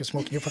 but you can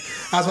smoke in your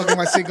apartment. I was smoking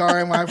my cigar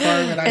in my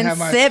apartment. And have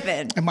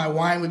sipping. And my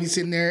wine would be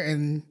sitting there,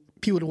 and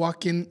people would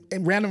walk in,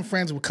 and random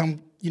friends would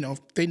come, you know,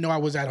 they know I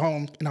was at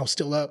home and I was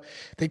still up.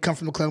 They'd come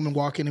from the club and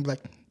walk in and be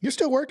like, "You're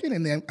still working?"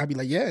 And then I'd be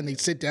like, "Yeah." And they'd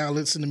sit down,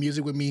 listen to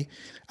music with me.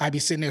 I'd be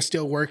sitting there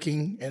still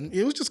working. And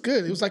it was just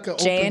good. It was like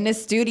Jay in the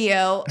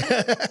studio.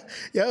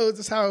 Yeah, it was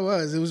just how it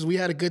was. We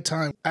had a good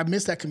time. I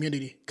miss that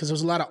community because there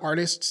was a lot of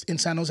artists in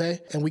San Jose,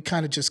 and we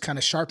kind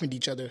of sharpened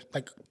each other.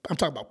 Like, I'm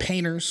talking about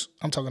painters.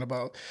 I'm talking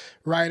about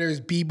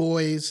writers,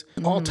 B-boys,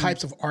 all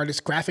types of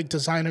artists, graphic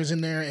designers in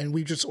there. And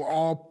we just were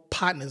all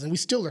partners, and we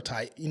still are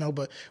tight, you know,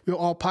 but we were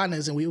all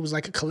partners, and it was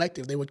like a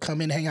collective. They would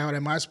come in, hang out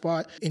at my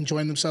spot,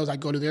 enjoying themselves. I'd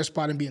go to their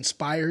spot and be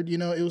inspired, you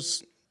know. It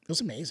was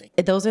amazing.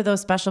 Those are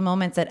those special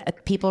moments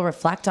that people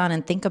reflect on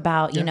and think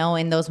about, you know,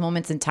 in those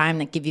moments in time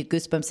that give you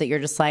goosebumps, that you're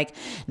just like,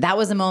 that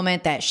was a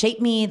moment that shaped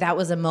me. That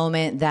was a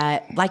moment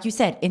that, like you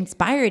said,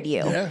 inspired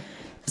you. Yeah.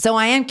 So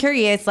I am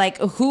curious, like,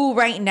 who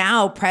right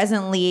now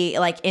presently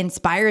like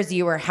inspires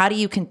you, or how do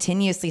you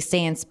continuously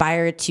stay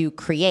inspired to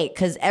create?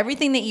 Because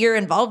everything that you're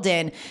involved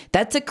in,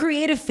 that's a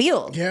creative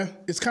field. Yeah,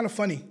 it's kind of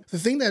funny. The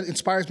thing that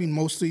inspires me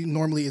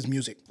normally is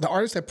music. The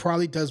artist that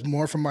probably does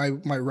more for my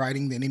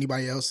writing than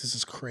anybody else, this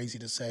is crazy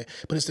to say,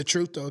 but it's the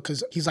truth though,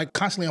 because he's like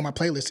constantly on my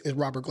playlist, is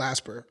Robert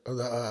Glasper,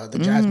 the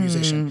jazz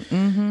musician.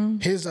 Mm-hmm.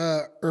 His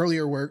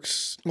earlier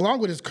works, along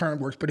with his current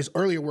works, but his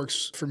earlier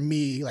works for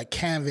me, like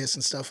Canvas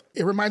and stuff,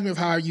 it reminds me of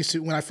how I used to,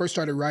 when I first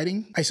started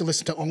writing, I used to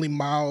listen to only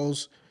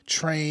Miles,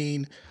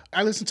 Train.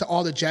 I listened to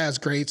all the jazz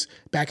greats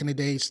back in the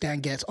day,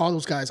 Stan Getz, all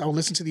those guys. I would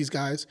listen to these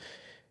guys.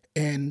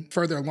 And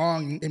further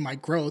along in my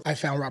growth, I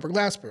found Robert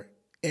Glasper.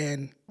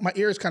 And my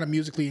ear is kind of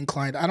musically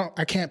inclined.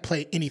 I can't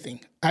play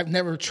anything. I've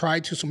never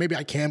tried to, so maybe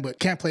I can, but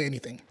can't play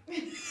anything.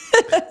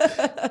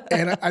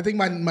 And I think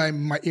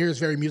my ear is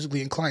very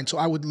musically inclined. So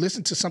I would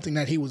listen to something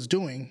that he was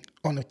doing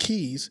on the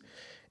keys,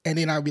 and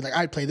then I would be like,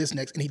 I'd play this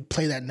next, and he'd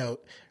play that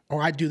note.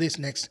 Or I'd do this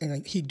next,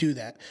 and he'd do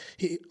that.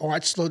 Or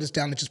I'd slow this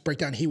down and just break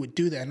down, and he would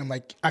do that. And I'm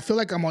like, I feel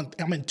like I'm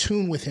in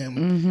tune with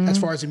him as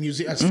far as the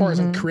music, as far as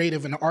a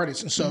creative and an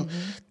artist. And so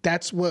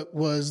that's what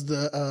was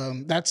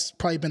that's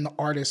probably been the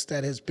artist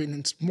that has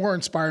been more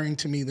inspiring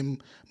to me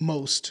than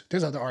most.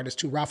 There's other artists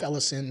too. Ralph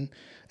Ellison,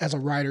 as a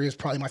writer, is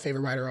probably my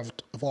favorite writer of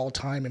all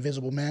time,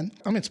 Invisible Man.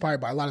 I'm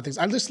inspired by a lot of things.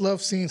 I just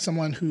love seeing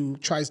someone who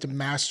tries to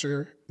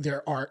master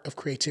their art of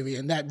creativity,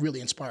 and that really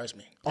inspires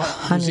me. Art,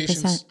 100%.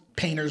 Musicians,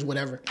 painters,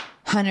 whatever.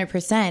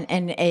 100%.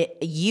 And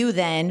you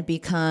then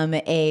become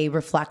a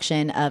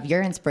reflection of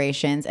your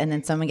inspirations, and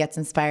then someone gets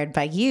inspired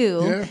by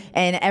you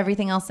and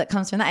everything else that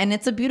comes from that. And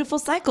it's a beautiful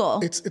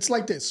cycle. It's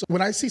like this.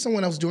 When I see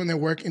someone else doing their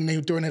work and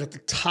they're doing it at the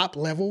top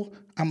level,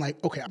 I'm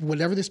like, okay,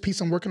 whatever this piece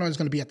I'm working on is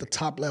going to be at the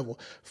top level.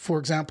 For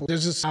example,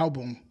 there's this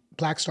album,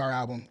 Black Star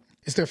album.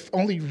 It's their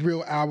only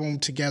real album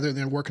together.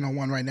 They're working on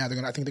one right now. I think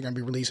they're going to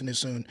be releasing it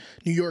soon.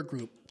 New York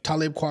group.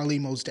 Talib Kweli,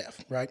 Mos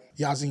Def, right?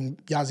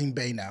 Yazin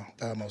Bey now,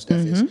 Mos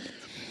Def is.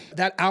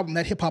 that album,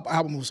 that hip hop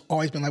album, was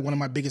always been like one of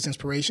my biggest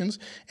inspirations.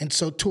 And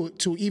so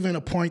to even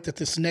a point that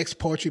this next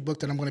poetry book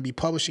that I'm going to be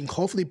publishing,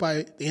 hopefully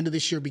by the end of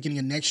this year, beginning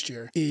of next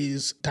year,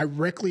 is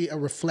directly a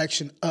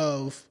reflection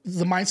of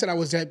the mindset I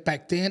was at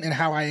back then and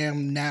how I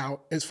am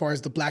now as far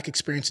as the Black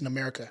experience in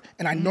America.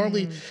 And I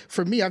normally,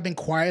 for me, I've been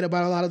quiet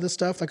about a lot of this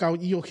stuff. Like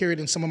you'll hear it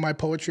in some of my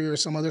poetry or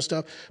some other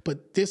stuff,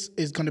 but this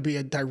is going to be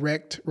a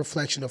direct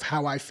reflection of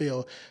how I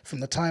feel from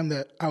the time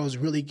that I was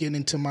really getting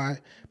into my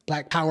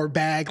Black power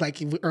bag,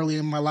 like early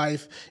in my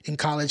life in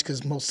college,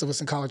 because most of us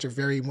in college are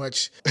very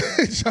much,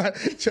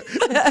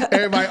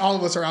 everybody, all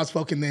of us are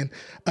outspoken then.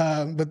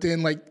 But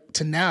then like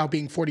to now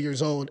being 40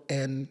 years old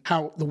and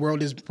how the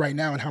world is right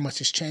now and how much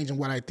has changed and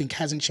what I think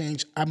hasn't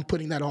changed, I'm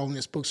putting that all in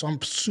this book. So I'm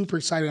super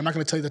excited. I'm not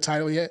going to tell you the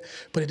title yet,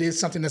 but it is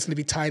something that's going to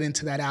be tied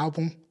into that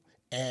album.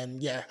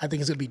 And yeah, I think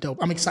it's going to be dope.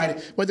 I'm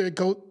excited. Whether it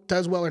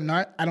does well or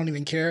not, I don't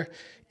even care.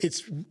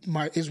 It's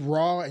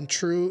raw and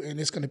true, and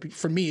it's going to be,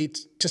 for me,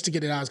 it's just to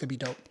get it out, it's going to be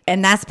dope.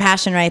 And that's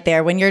passion right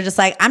there. When you're just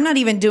like, I'm not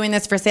even doing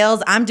this for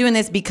sales. I'm doing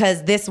this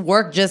because this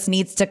work just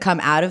needs to come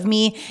out of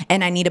me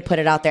and I need to put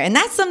it out there. And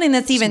that's something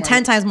that's even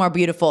 10 times more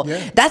beautiful.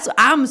 Yeah.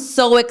 I'm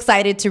so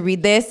excited to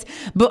read this,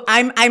 but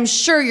I'm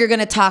sure you're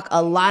going to talk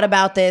a lot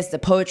about this. The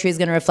poetry is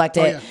going to reflect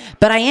it. Yeah.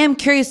 But I am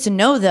curious to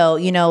know though,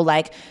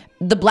 like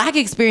the Black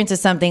experience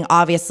is something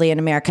obviously in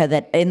America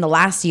that in the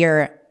last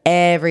year,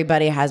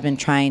 everybody has been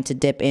trying to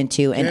dip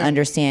into and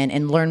understand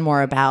and learn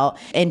more about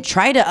and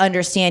try to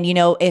understand,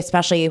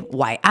 especially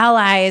white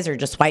allies or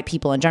just white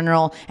people in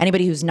general.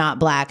 Anybody who's not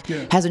Black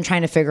has been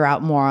trying to figure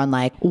out more on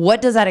like, what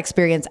does that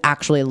experience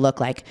actually look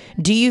like?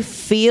 Do you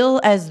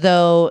feel as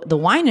though the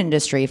wine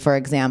industry, for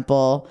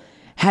example,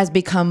 has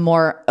become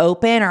more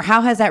open, or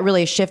how has that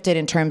really shifted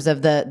in terms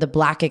of the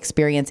Black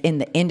experience in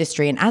the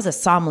industry and as a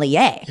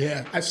sommelier?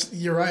 Yeah,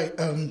 you're right.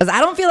 Because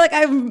I don't feel like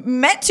I've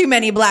met too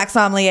many Black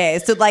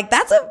sommeliers. So like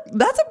that's a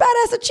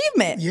badass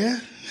achievement. Yeah,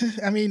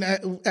 I mean,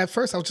 at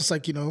first I was just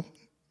like, I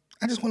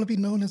just want to be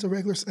known as a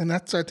regular. And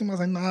that's I think I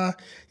was like, nah,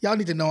 y'all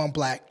need to know I'm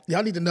Black.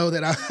 Y'all need to know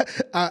that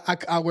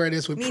I wear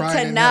this with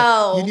pride.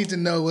 You need to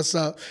know what's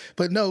up.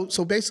 But no,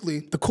 so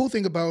basically the cool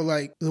thing about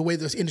like the way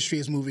this industry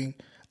is moving,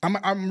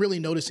 I'm really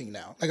noticing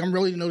now. Like I'm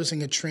really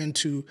noticing a trend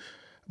to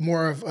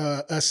more of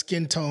a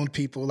skin toned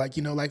people, like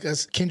like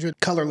us kindred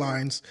color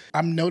lines.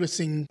 I'm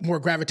noticing more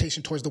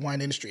gravitation towards the wine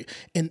industry,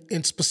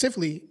 and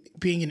specifically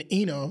being in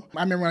Eno.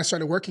 I remember when I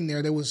started working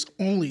there was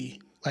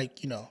only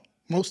like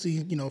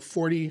mostly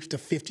 40 to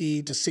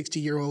 50 to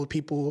 60-year-old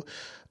people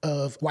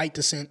of white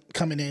descent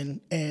coming in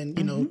and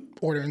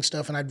ordering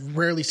stuff, and I'd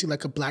rarely see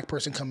like a Black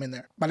person come in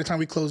there. By the time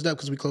we closed up,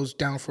 because we closed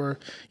down for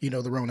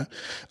the Rona,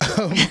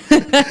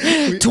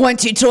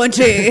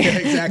 2020,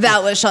 exactly.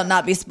 That shall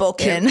not be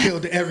spoken. It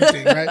killed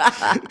everything, right?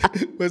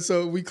 But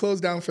so we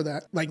closed down for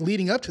that. Like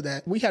leading up to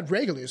that, we had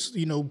regulars,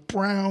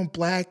 brown,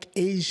 Black,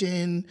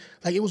 Asian.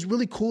 Like it was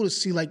really cool to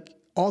see like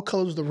all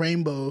colors of the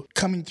rainbow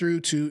coming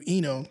through to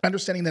Eno,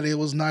 understanding that it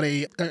was not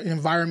an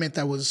environment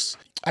that was,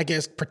 I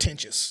guess,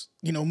 pretentious.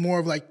 More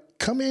of like,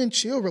 come in,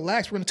 chill,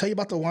 relax. We're going to tell you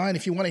about the wine.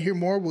 If you want to hear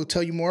more, we'll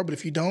tell you more. But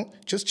if you don't,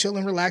 just chill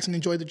and relax and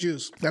enjoy the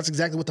juice. That's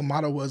exactly what the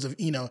motto was of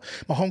Eno.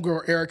 My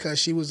homegirl, Erica,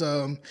 she was,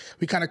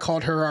 we kind of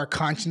called her our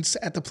conscience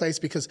at the place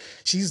because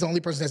she's the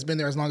only person that's been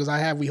there as long as I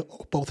have. We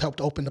both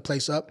helped open the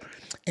place up.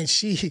 And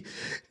she,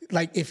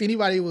 like, if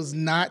anybody was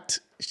not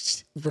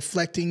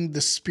reflecting the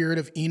spirit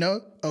of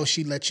Eno,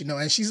 she'd let you know.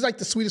 And she's like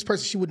the sweetest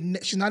person.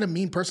 She's not a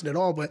mean person at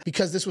all, but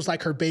because this was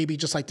like her baby,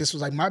 just like this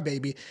was like my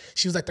baby,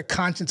 she was like the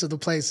conscience of the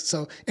place.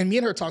 So, and me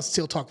and her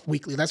still talk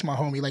weekly. That's my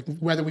homie. Like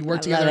whether we work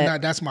together or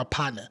not, that's my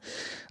partner.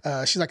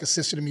 She's like a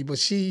sister to me, but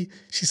she's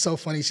so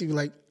funny. She'd be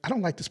like, I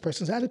don't like this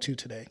person's attitude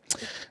today.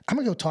 I'm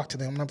gonna go talk to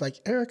them. And I'm like,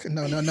 Erica,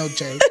 no,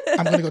 Jay.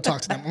 I'm gonna go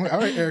talk to them. I'm like, all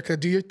right, Erica,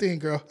 do your thing,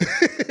 girl.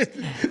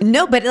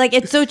 No, but like,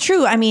 it's so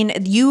true. I mean,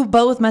 you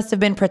both must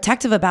have been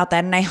protective about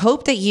that. And I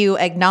hope that you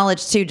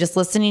acknowledge too, just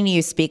listening to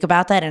you speak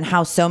about that and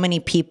how so many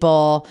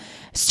people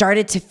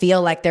started to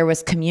feel like there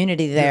was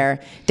community there,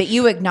 that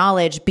you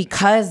acknowledge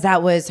because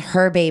that was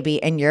her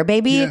baby and your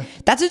baby. Yeah.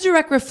 That's a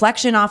direct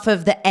reflection off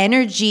of the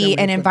energy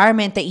and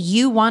environment that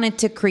you wanted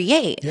to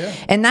create. Yeah.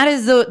 And that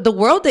is the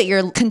world that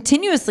you're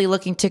continuously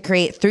looking to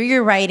create through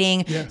your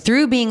writing,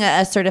 through being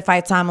a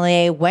certified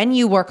sommelier, when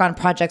you work on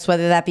projects,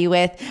 whether that be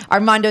with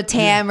Armando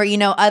Tam or,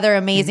 other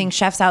amazing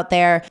chefs out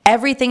there.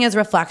 Everything is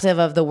reflective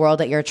of the world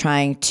that you're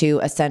trying to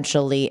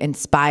essentially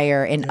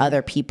inspire in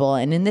other people.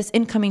 And in this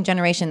incoming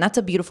generation, that's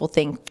a beautiful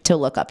thing to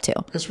look up to.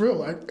 It's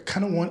real.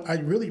 I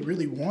really,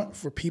 really want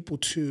for people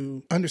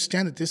to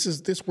understand that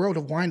this world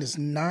of wine is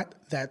not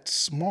that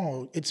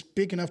small. It's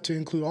big enough to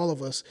include all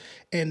of us.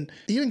 And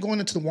even going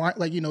into the wine,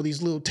 like,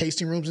 these little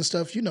tasting rooms and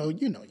stuff,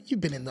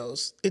 you've been in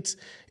those. It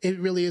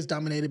really is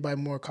dominated by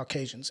more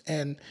Caucasians.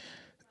 And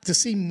to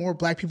see more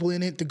Black people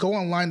in it, to go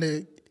online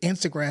to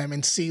Instagram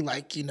and see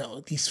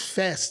these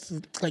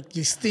fests, like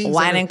these things.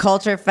 Wine and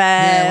Culture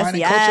Fest. Yeah, Wine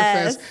and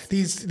Culture Fest.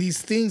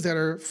 These things that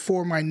are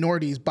for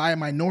minorities, by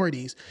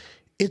minorities.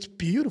 It's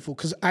beautiful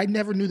because I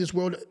never knew this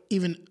world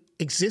even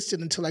existed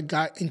until I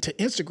got into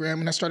Instagram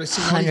and I started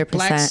seeing all these 100%.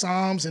 black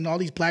somms and all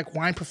these black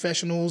wine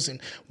professionals and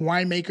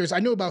winemakers. I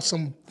knew about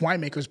some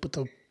winemakers, but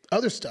the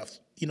other stuff,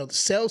 the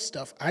sales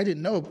stuff, I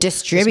didn't know.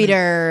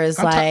 Distributors,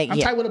 I'm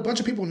tight with a bunch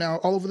of people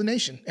now all over the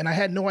nation. And I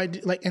had no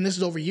idea, and this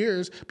is over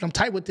years, but I'm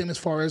tight with them as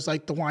far as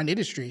the wine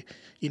industry.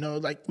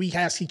 We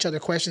ask each other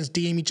questions,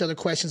 DM each other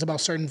questions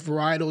about certain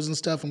varietals and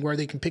stuff and where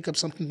they can pick up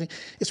something.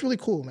 It's really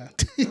cool, man,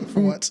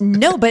 for once.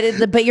 No,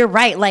 but you're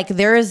right.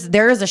 There is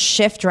a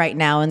shift right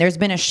now, and there's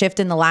been a shift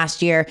in the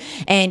last year.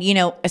 And,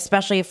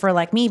 especially for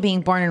me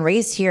being born and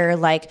raised here,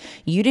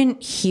 you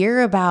didn't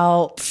hear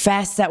about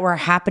fests that were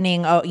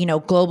happening,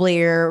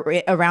 globally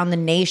or around the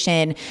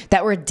nation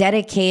that were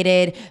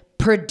dedicated,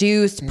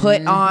 produced,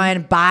 put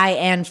on by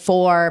and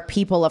for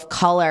people of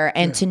color.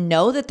 And to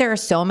know that there are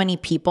so many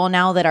people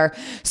now that are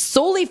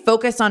solely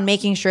focused on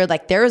making sure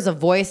there is a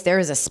voice, there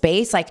is a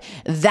space,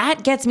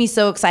 that gets me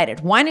so excited.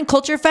 Wine and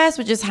Culture Fest,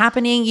 which is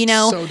happening,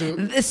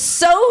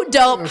 so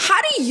dope.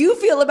 How do you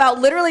feel about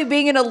literally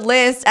being in a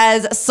list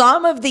as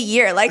Somm of the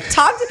Year?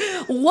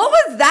 What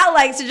was that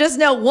like to just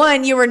know,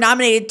 one, you were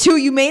nominated, two,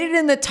 you made it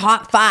in the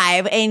top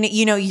 5, and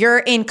you're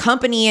in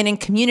company and in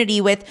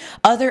community with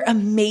other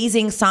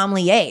amazing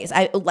sommeliers.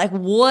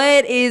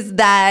 What is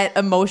that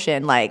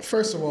emotion like?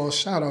 First of all,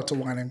 shout out to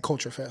Wine and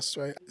Culture Fest,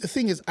 right? The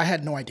thing is, I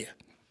had no idea.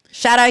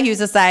 Shout out Hugh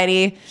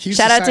Society.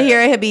 Shout out to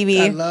Hira Habibi.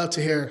 I love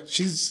to hear.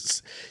 She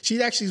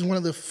actually is one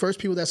of the first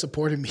people that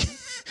supported me.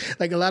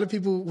 A lot of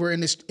people were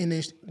in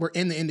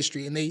the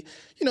industry, and they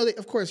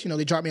of course,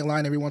 they drop me a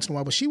line every once in a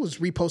while, but she was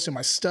reposting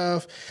my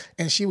stuff,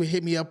 and she would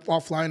hit me up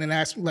offline and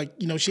ask me,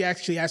 she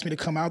actually asked me to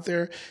come out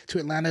there to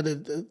Atlanta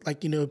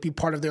to be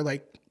part of their,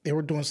 they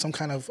were doing some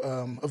kind of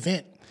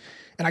event.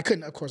 And I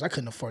couldn't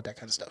afford that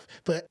kind of stuff.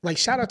 But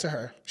shout out to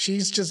her.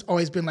 She's just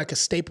always been a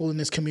staple in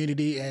this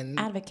community and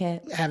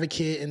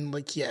advocate. And I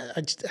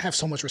just have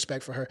so much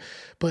respect for her.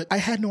 But I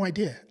had no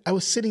idea. I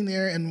was sitting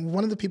there, and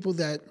one of the people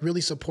that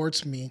really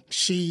supports me,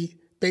 she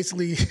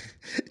basically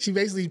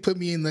put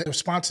me in the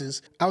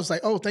responses. I was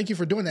like, oh, thank you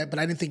for doing that, but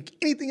I didn't think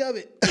anything of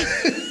it.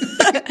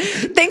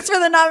 Thanks for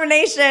the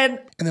nomination.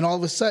 And then all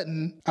of a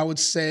sudden, I would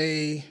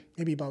say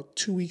maybe about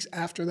 3 weeks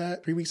after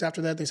that,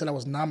 they said I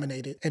was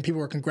nominated, and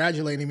people were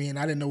congratulating me, and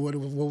I didn't know what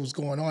was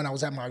going on. I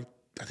was at I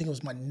think it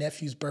was my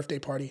nephew's birthday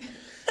party.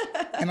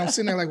 And I'm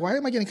sitting there why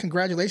am I getting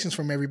congratulations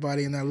from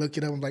everybody? And I look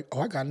it up, I'm like, oh,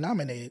 I got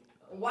nominated.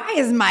 Why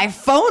is my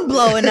phone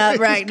blowing up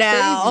right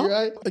now? Crazy,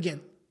 right?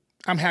 Again,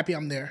 I'm happy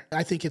I'm there.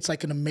 I think it's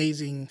an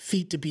amazing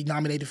feat to be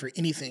nominated for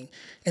anything.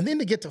 And then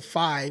to get to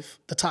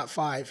the top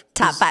five.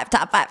 Top five.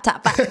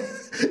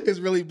 It's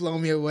really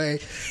blown me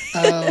away.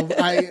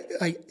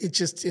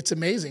 It's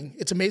amazing.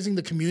 It's amazing,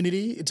 the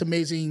community. It's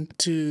amazing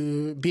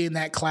to be in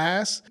that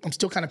class. I'm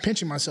still kind of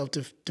pinching myself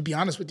to be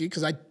honest with you,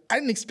 because I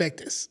didn't expect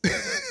this.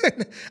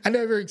 I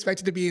never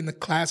expected to be in the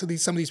class of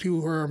some of these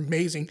people who are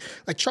amazing.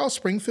 Charles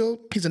Springfield,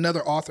 he's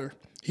another author.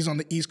 He's on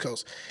the East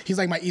Coast. He's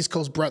my East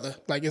Coast brother.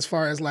 As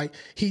far as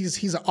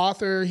he's an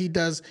author.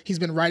 He's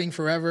been writing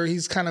forever. He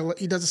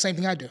does the same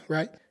thing I do,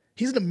 right?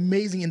 He's an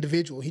amazing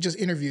individual. He just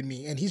interviewed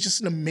me, and he's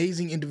just an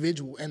amazing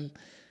individual. And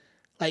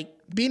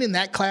being in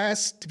that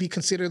class to be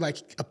considered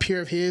a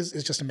peer of his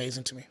is just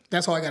amazing to me.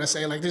 That's all I gotta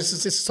say.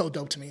 This is so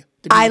dope to me.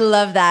 I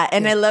love that.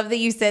 And I love that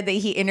you said that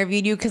he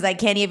interviewed you, because I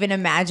can't even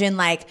imagine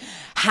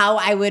how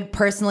I would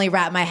personally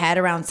wrap my head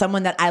around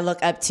someone that I look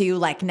up to,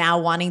 now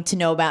wanting to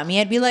know about me.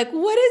 I'd be like,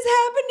 what is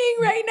happening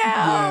right now?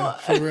 Yeah,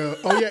 for real.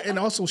 Oh yeah, and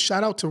also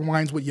shout out to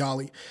Wines with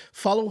Yali.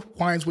 Follow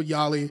Wines with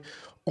Yali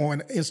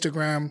on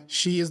Instagram.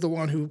 She is the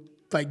one who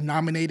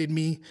nominated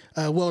me.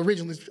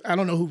 Originally, I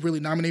don't know who really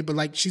nominated,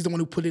 but she's the one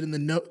who put it in the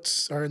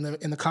notes or in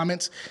the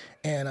comments.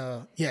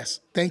 And yes,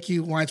 thank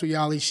you, Wines with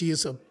Yali. She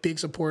is a big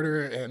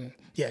supporter, and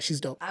yeah,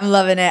 she's dope. I'm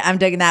loving it. I'm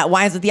digging that.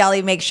 Wines with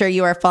Yali, make sure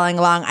you are following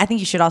along. I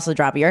think you should also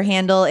drop your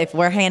handle if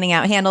we're handing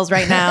out handles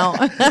right now.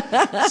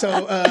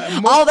 So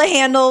all the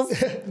handles.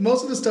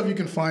 Most of the stuff you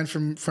can find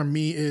from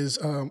me is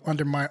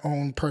under my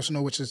own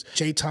personal, which is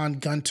Jayton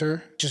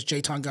Gunter, just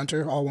Jayton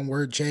Gunter, all one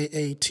word,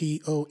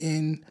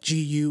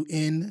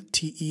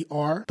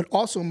 JATONGUNTER. But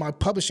also my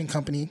publishing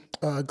company,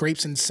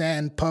 Grapes and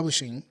Sand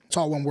Publishing. It's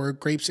all one word,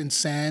 Grapes and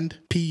Sand,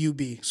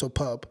 PUB, so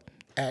pub.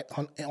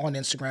 On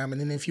Instagram. And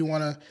then if you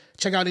want to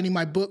check out any of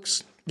my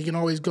books, you can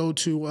always go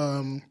to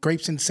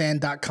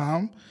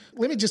grapesandsand.com.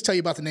 Let me just tell you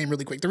about the name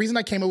really quick. The reason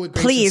I came up with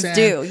Grapes Please and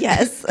Sand. do,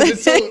 yes.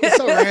 It's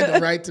so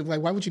random, right?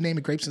 Why would you name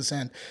it Grapes and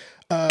Sand?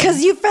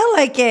 Because you felt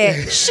like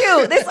it.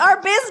 Shoot, this is our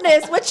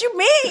business. What you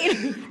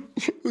mean?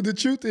 The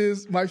truth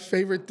is, my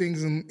favorite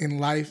things in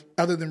life,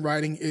 other than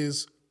writing,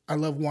 is I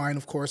love wine,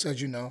 of course,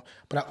 as you know,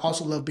 but I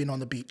also love being on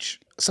the beach.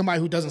 Somebody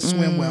who doesn't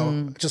swim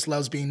well just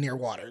loves being near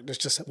water. That's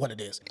just what it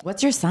is.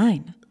 What's your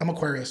sign? I'm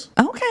Aquarius.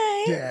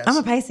 Okay. Yes. I'm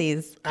a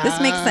Pisces. This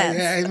makes sense.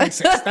 Yeah, it makes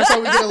sense. That's why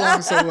we get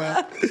along so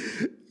well.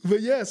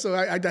 But yeah, so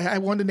I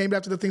wanted to name it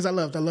after the things I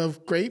loved. I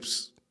love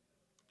grapes,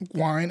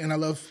 wine, and I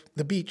love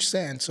the beach,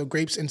 sand. So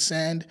Grapes and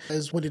Sand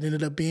is what it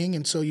ended up being.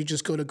 And so you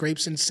just go to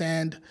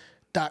grapesandsand.com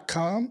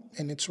bookshop.com,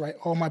 and it's right.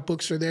 All my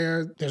books are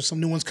there. There's some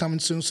new ones coming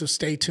soon, so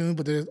stay tuned.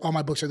 But all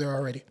my books are there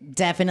already.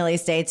 Definitely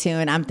stay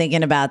tuned. I'm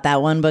thinking about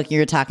that one book you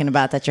were talking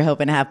about that you're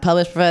hoping to have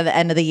published for the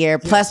end of the year.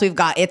 Yes. Plus, we've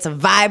got It's a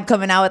Vibe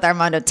coming out with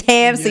Armando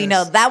Tam, yes. So you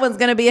know that one's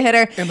going to be a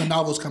hitter. And the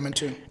novel's coming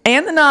too.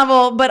 And the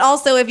novel. But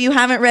also, if you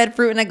haven't read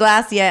Fruit in a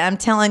Glass yet, I'm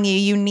telling you,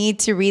 you need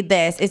to read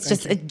this. It's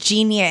just a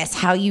genius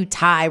how you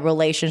tie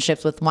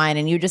relationships with wine,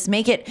 and you just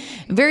make it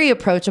very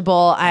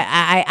approachable.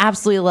 I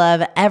absolutely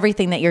love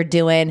everything that you're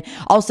doing.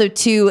 Also,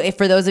 too, if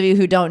for those of you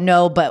who don't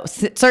know, but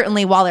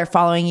certainly while they're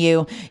following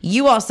you,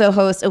 you also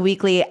host a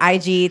weekly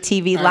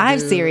IGTV live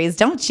series,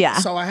 don't you?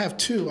 So I have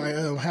two. I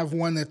have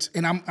one that's,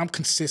 and I'm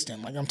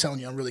consistent. Like I'm telling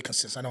you, I'm really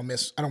consistent. I don't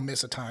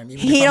miss a time.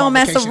 Even he don't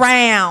mess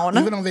around.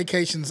 Even on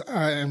vacations,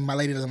 and my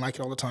lady doesn't like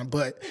it all the time,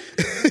 but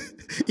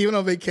even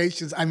on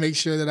vacations, I make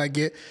sure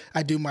that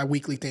I do my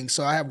weekly thing.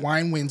 So I have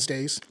Wine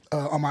Wednesdays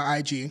on my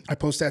IG. I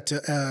post that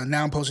to,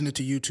 now I'm posting it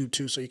to YouTube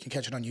too, so you can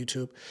catch it on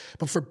YouTube.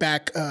 But for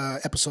back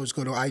episodes,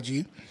 go to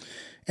IG.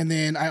 And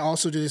then I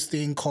also do this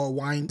thing called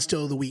Wine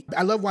Still of the Week.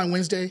 I love Wine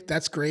Wednesday.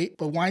 That's great.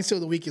 But Wine Still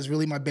of the Week is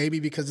really my baby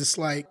because it's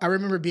like, I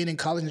remember being in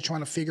college and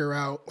trying to figure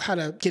out how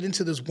to get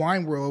into this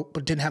wine world,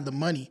 but didn't have the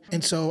money.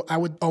 And so I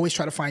would always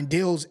try to find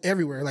deals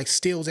everywhere, like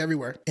steals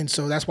everywhere. And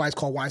so that's why it's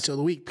called Wine Still of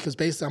the Week, because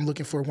basically I'm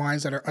looking for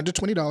wines that are under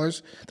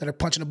 $20 that are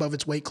punching above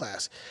its weight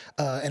class.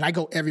 And I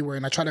go everywhere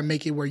and I try to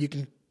make it where you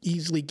can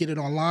easily get it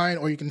online,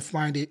 or you can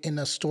find it in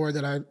a store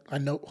that I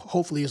know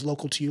hopefully is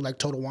local to you, like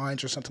Total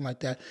Wines or something like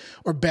that,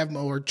 or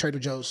Bevmo or Trader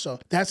Joe's. So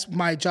that's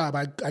my job.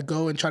 I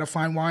go and try to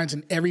find wines,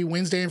 and every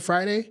Wednesday and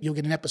Friday, you'll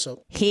get an episode.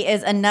 He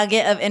is a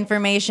nugget of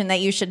information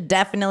that you should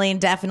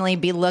definitely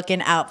be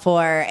looking out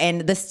for.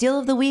 And the steal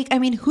of the week, I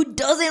mean, who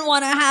doesn't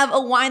want to have a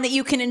wine that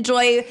you can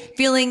enjoy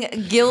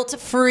feeling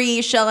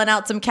guilt-free, shelling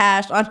out some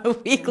cash on a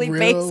weekly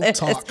basis?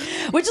 Talk.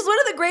 Which is one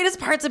of the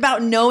greatest parts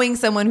about knowing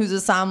someone who's a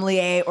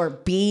sommelier or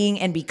being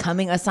and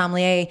becoming a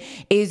sommelier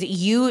is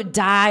you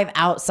dive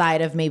outside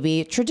of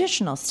maybe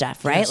traditional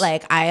stuff, right? Yes.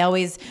 Like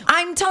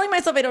I'm telling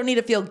myself I don't need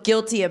to feel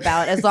guilty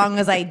about as long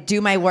as I do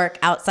my work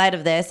outside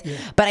of this. Yeah.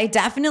 But I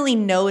definitely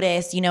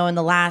noticed, in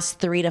the last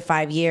 3 to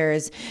 5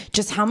 years,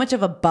 just how much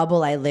of a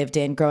bubble I lived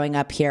in growing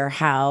up here,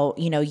 how,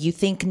 you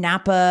think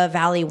Napa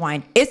Valley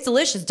wine, it's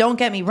delicious, don't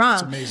get me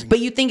wrong, but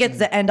you think it's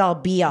the end all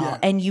be all. Yeah.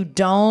 And you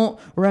don't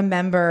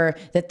remember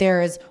that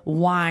there is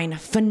wine,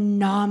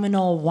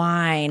 phenomenal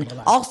wine.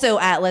 Also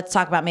let's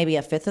talk about maybe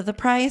a fifth of the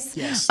price,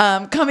 yes.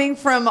 Coming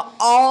from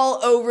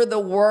all over the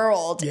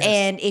world. Yes.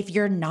 And if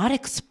you're not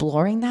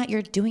exploring that,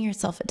 you're doing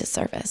yourself a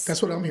disservice.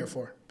 That's what I'm here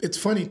for. It's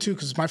funny too,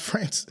 because my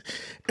friends,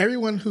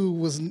 everyone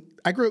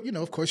I grew up,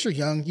 of course you're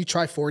young, you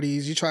try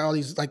 40s, you try all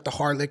these, like the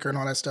hard liquor and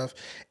all that stuff.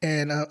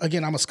 And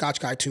again, I'm a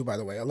Scotch guy too, by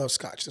the way. I love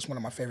Scotch. That's one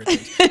of my favorite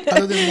things.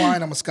 Other than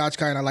wine, I'm a Scotch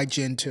guy and I like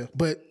gin too.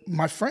 But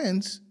my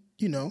friends,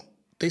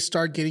 they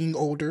start getting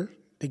older,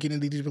 they get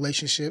into these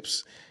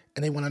relationships,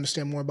 and they want to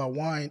understand more about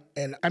wine.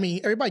 And I mean,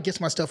 everybody gets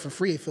my stuff for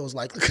free, it feels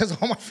like, because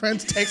all my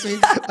friends text me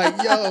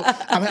like, yo,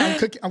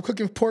 I'm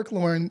cooking pork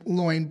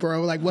loin,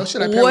 bro. Like, what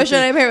should I pair with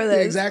this?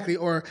 Yeah, exactly.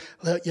 Or,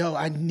 yo,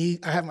 I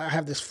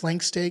have this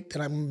flank steak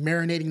that I'm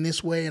marinating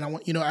this way, and I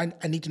want,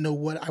 I need to know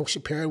what I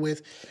should pair it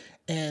with.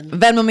 And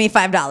Venmo me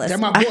 $5. They're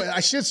my boy. I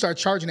should start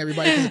charging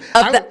everybody.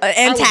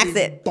 And tax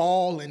it.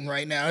 Balling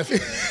right now.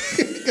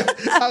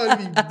 I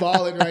would be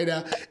balling right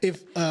now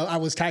if I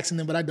was taxing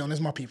them, but I don't. It's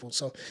my people.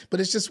 So, but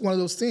it's just one of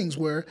those things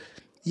where,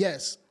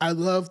 yes, I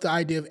love the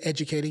idea of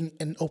educating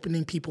and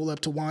opening people up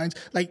to wines.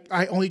 Like,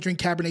 I only drink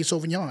Cabernet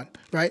Sauvignon,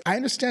 right? I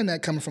understand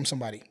that coming from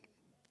somebody.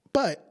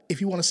 But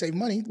if you want to save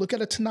money, look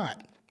at a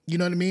Tannat. You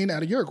know what I mean?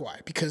 Out of Uruguay,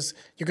 because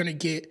you're going to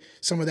get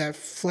some of that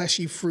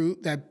fleshy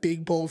fruit, that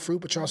big, bold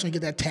fruit, but you're also going to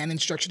get that tannin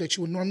structure that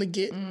you would normally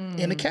get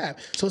in a cab.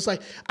 So it's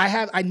like,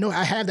 I know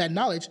I have that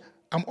knowledge.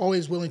 I'm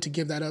always willing to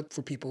give that up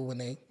for people when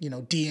they,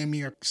 DM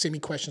me or send me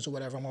questions or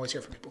whatever. I'm always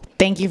here for people.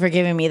 Thank you for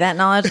giving me that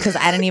knowledge, because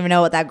I didn't even know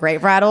what that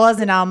grape varietal was.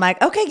 And now I'm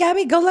like, okay,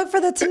 Gabby, go look for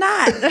the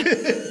Tannat.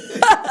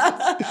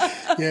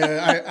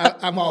 Yeah,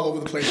 I'm all over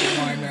the place with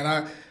wine, man.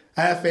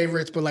 I have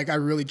favorites, but I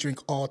really drink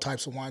all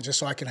types of wine just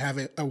so I can have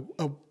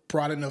a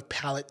broad enough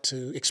palette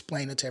to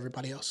explain it to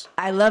everybody else.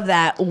 I love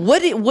that.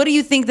 What do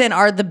you think then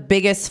are the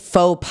biggest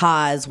faux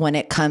pas when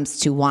it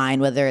comes to wine,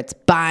 whether it's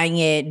buying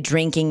it,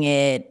 drinking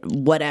it,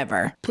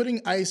 whatever?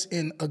 Putting ice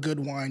in a good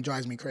wine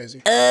drives me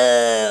crazy.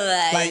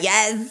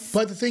 Yes.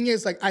 But the thing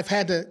is, I've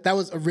had that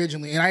was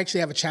originally, and I actually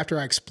have a chapter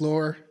I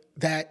explore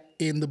that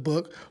in the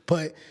book,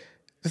 but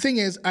the thing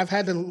is, I've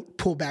had to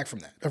pull back from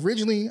that.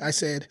 Originally, I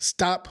said,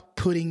 stop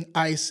putting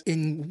ice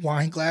in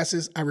wine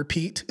glasses. I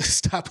repeat,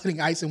 stop putting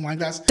ice in wine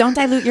glasses. Don't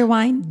dilute your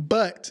wine.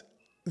 But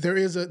there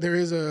is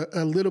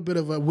a little bit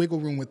of a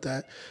wiggle room with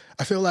that.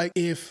 I feel like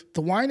if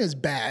the wine is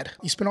bad,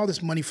 you spend all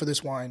this money for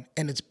this wine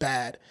and it's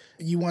bad,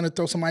 you want to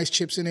throw some ice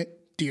chips in it,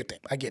 do your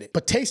thing. I get it.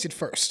 But taste it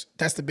first.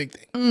 That's the big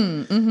thing.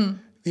 Mm-hmm.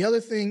 The other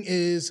thing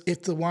is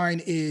if the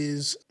wine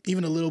is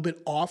even a little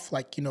bit off,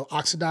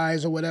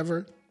 oxidized or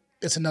whatever,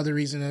 it's another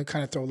reason to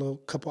kind of throw a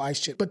couple ice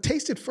chips. But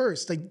taste it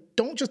first.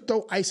 Don't just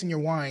throw ice in your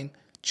wine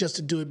just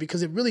to do it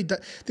because it really does.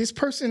 This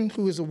person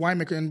who is a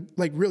winemaker, and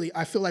like really,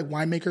 I feel like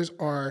winemakers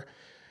are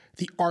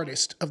the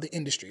artist of the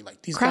industry.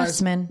 Like these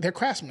craftsmen. guys, they're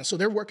craftsmen. So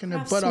they're working their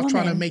butt off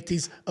trying to make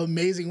these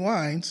amazing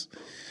wines.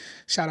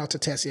 Shout out to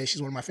Tessier.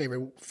 She's one of my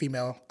favorite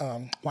female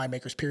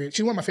winemakers, period.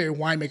 She's one of my favorite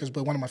winemakers,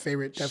 but one of my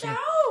favorite, definitely.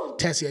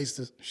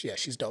 Tessier's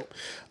she's dope.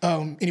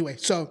 Anyway,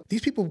 so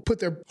these people put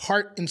their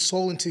heart and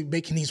soul into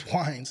making these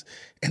wines,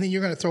 and then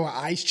you're going to throw an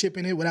ice chip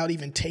in it without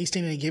even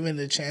tasting it and giving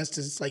it a chance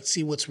to like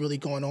see what's really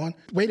going on.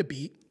 Way to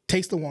beat.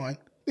 Taste the wine.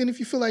 And if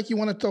you feel like you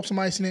want to throw some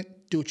ice in it,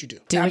 do what you do.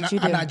 I'm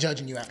not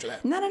judging you after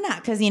that. No.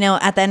 Because,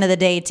 at the end of the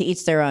day, to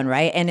each their own,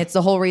 right? And it's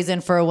the whole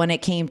reason for when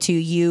it came to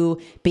you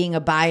being a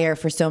buyer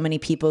for so many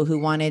people who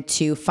wanted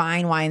to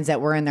find wines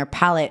that were in their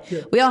palate.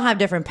 Yeah. We all have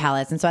different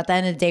palates. And so at the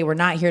end of the day, we're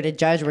not here to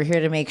judge. We're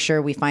here to make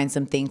sure we find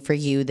something for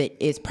you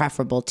that is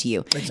preferable to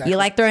you. Exactly. You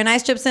like throwing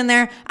ice chips in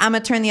there? I'm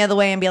going to turn the other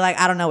way and be like,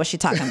 I don't know what she's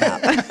talking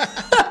about.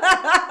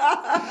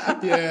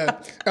 Yeah.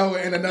 Oh,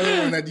 and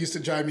another one that used to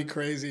drive me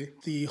crazy.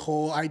 The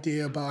whole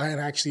idea about, I had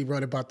actually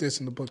wrote about this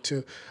in the book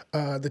too,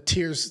 the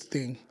tears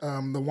thing,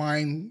 the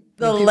wine.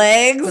 The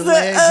legs and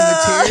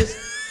the tears.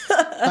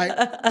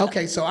 Like,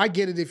 okay, so I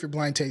get it if you're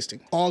blind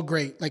tasting. All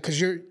great. Like, because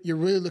you're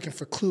really looking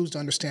for clues to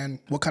understand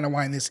what kind of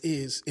wine this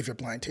is if you're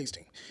blind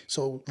tasting.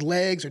 So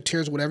legs or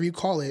tears, whatever you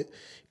call it,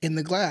 in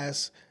the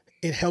glass,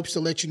 it helps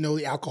to let you know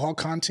the alcohol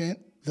content,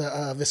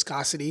 the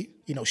viscosity,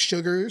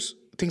 sugars,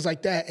 things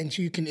like that, and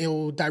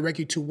it'll direct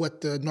you to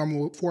what the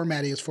normal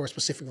format is for a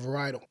specific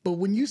varietal. But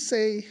when you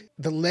say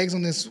the legs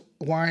on this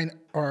wine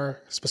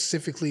are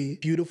specifically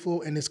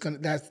beautiful, and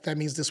that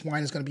means this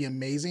wine is gonna be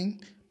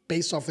amazing,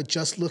 based off of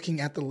just looking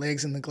at the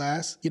legs in the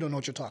glass, you don't know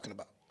what you're talking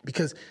about.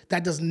 Because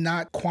that does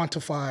not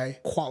quantify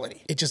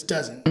quality. It just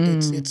doesn't.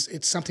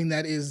 It's something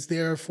that is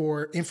there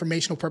for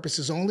informational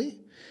purposes only,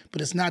 but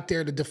it's not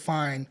there to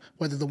define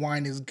whether the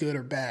wine is good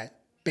or bad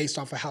based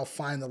off of how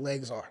fine the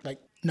legs are. Like,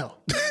 no.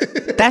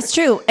 That's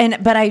true.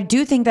 But I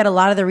do think that a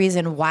lot of the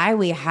reason why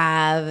we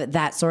have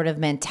that sort of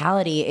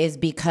mentality is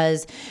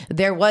because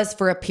there was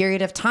for a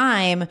period of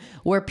time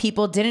where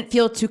people didn't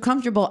feel too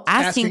comfortable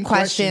asking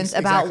questions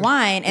about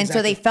wine. And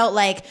so they felt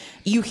like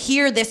you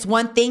hear this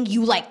one thing,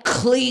 you like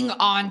cling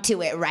on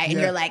to it, right? And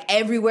you're like,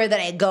 everywhere that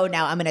I go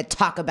now, I'm going to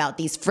talk about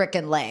these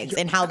freaking legs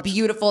and how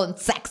beautiful and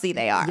sexy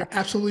they are. You're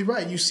absolutely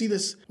right. You see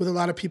this with a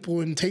lot of people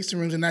in tasting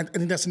rooms. And I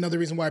think that's another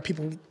reason why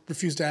people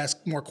refuse to ask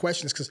more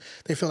questions, because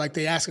they feel like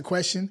they ask a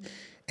question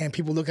and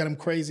people look at them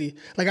crazy.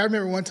 Like I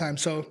remember one time,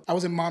 so I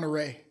was in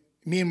Monterey.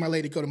 Me and my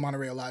lady go to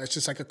Monterey a lot. It's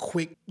just like a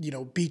quick,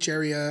 beach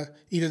area,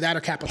 either that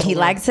or Capitola. He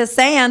likes his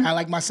sand. I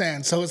like my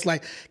sand. So it's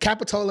like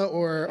Capitola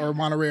or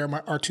Monterey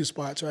are our two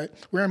spots, right?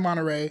 We're in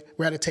Monterey.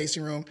 We're at a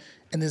tasting room.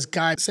 And this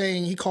guy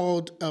saying he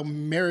called a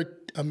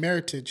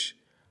Meritage.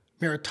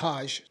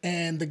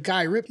 And the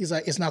guy ripped, he's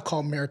like, it's not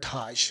called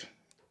Meritage.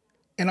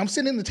 And I'm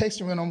sitting in the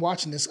tasting room, I'm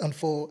watching this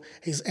unfold.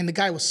 And the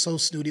guy was so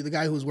snooty. The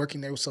guy who was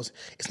working there was so,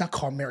 it's not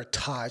called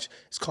Meritage.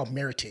 It's called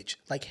Meritage,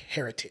 like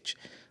heritage.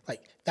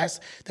 Like that's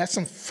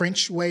some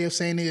French way of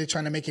saying it. They're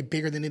trying to make it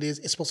bigger than it is.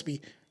 It's supposed to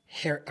be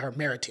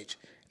Meritage.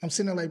 I'm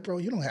sitting there like, bro,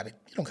 you don't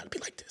gotta be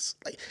like this.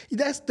 Like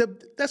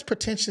that's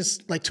pretentious,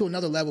 like to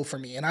another level for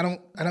me. And I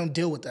don't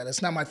deal with that.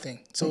 It's not my thing.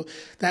 So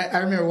that I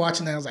remember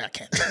watching that, I was like, I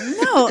can't.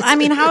 No, I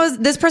mean, how is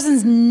this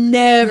person's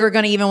never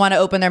gonna even want to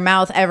open their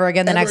mouth ever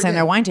again the next time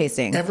they're wine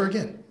tasting? Ever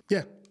again.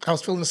 Yeah. I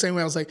was feeling the same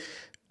way. I was like,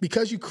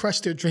 because you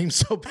crushed their dreams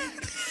so bad.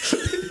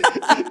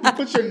 You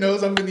put your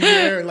nose up in the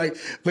air and like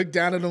look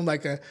down at them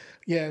like a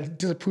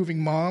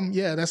disapproving mom.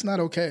 Yeah, that's not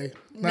okay.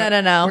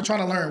 No. We're trying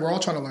to learn. We're all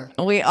trying to learn.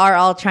 We are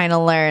all trying to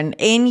learn.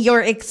 In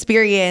your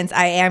experience,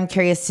 I am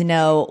curious to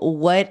know,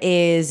 what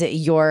is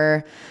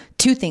your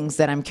two things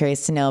that I'm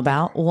curious to know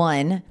about.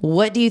 One,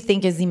 what do you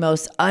think is the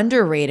most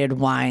underrated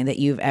wine that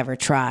you've ever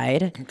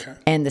tried? Okay.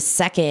 And the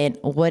second,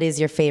 what is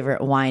your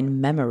favorite wine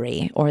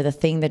memory, or the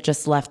thing that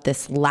just left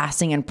this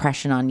lasting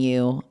impression on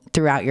you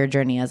throughout your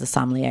journey as a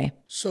sommelier?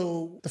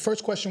 So the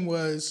first question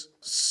was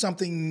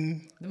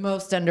something... The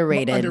most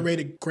underrated.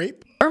 Underrated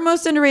grape? Or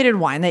most underrated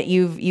wine that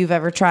you've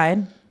ever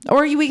tried.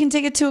 Or we can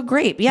take it to a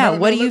grape. Yeah.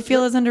 What do you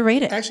feel is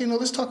underrated? Actually, no,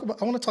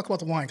 I want to talk about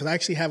the wine, because I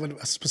actually have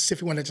a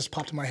specific one that just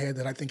popped in my head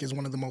that I think is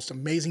one of the most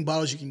amazing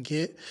bottles you can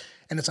get,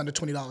 and it's under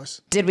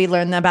 $20. Did we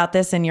learn about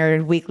this in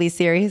your weekly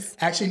series?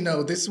 Actually,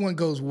 no. This one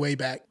goes way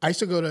back. I used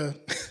to go to,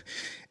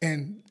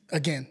 and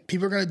again,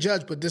 people are going to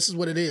judge, but this is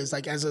what it is.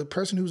 Like, as a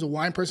person who's a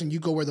wine person, you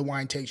go where the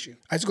wine takes you.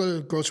 I used to go to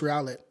the grocery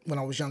outlet when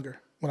I was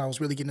younger, when I was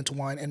really getting into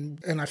wine,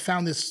 and I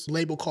found this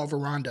label called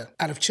Veranda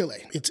out of Chile.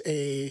 It's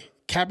a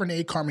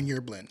Cabernet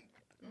Carmenere blend.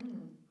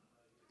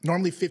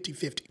 Normally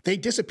 50-50. They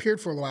disappeared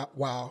for a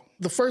while.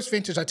 The first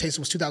vintage I tasted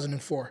was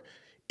 2004.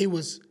 It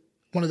was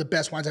one of the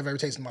best wines I've ever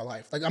tasted in my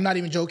life. Like, I'm not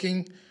even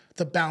joking.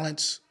 The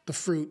balance, the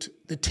fruit,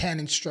 the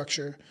tannin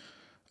structure,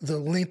 the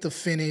length of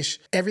finish,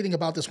 everything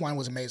about this wine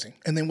was amazing.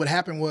 And then what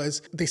happened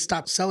was they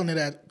stopped selling it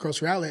at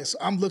grocery outlets. So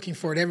I'm looking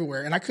for it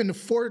everywhere, and I couldn't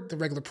afford the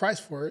regular price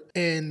for it.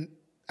 And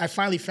I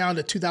finally found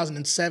a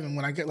 2007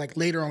 when I get like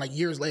later on, like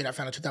years later, I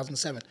found a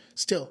 2007.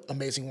 Still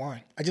amazing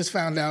wine. I just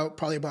found out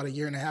probably about a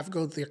year and a half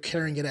ago they're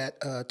carrying it at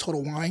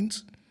Total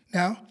Wines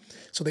now.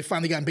 So they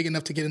finally gotten big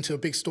enough to get into a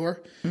big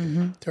store.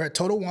 They're at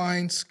Total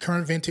Wines,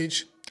 current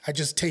vintage. I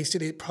just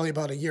tasted it probably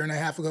about a year and a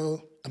half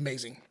ago.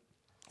 Amazing.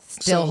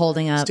 Still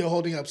holding up. Still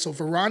holding up. So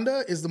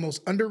Veranda is the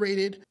most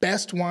underrated,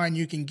 best wine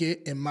you can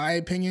get, in my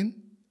opinion.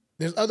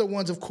 There's other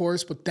ones, of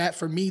course, but that,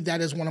 for me,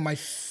 that is one of my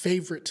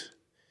favorite.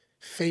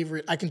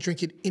 I can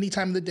drink it any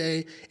time of the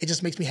day. It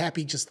just makes me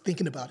happy just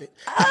thinking about it.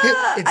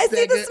 I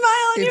see the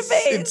smile on your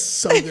face. It's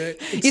so good.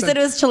 You said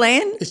it was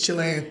Chilean? It's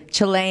Chilean.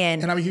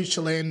 Chilean. And I'm a huge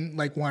Chilean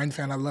wine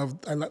fan. I love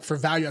for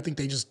value. I think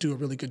they just do a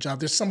really good job.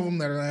 There's some of them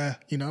that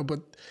are,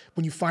 but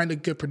when you find a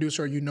good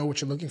producer or you know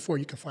what you're looking for,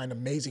 you can find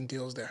amazing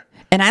deals there.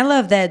 And I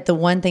love that the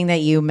one thing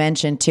that you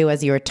mentioned too,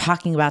 as you were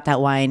talking about that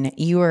wine,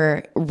 you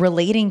were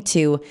relating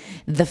to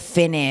the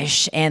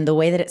finish and the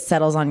way that it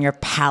settles on your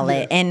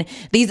palate and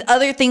these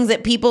other things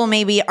that people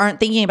maybe aren't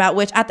thinking about,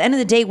 which at the end of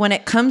the day, when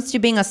it comes to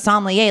being a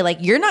sommelier, like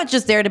you're not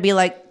just there to be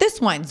like,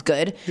 this wine's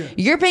good. Yeah.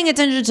 You're paying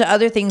attention to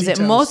other things that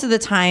most of the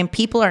time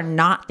people are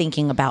not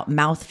thinking about.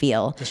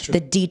 Mouthfeel,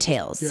 the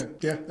details.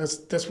 Yeah.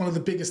 That's one of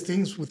the biggest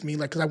things with me.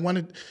 Like, cause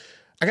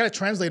I got to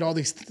translate all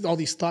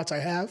these thoughts I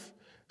have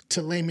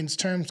to layman's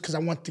terms because I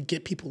want to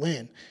get people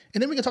in.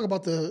 And then we can talk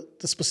about the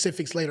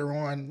specifics later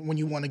on when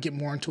you want to get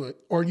more into it.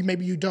 Or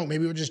maybe you don't.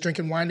 Maybe we're just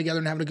drinking wine together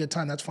and having a good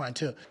time. That's fine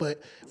too.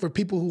 But for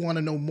people who want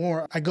to know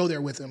more, I go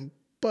there with them.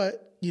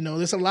 But,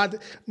 there's a lot,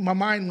 my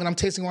mind when I'm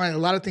tasting wine, a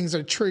lot of things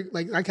are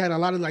like I had a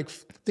lot of like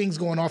things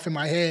going off in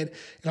my head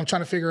and I'm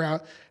trying to figure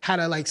out how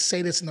to like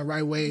say this in the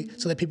right way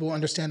so that people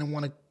understand and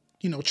want to,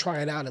 try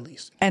it out at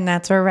least. And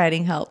that's where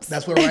writing helps.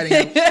 That's where writing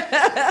helps.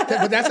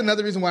 But that's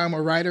another reason why I'm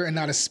a writer and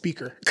not a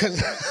speaker.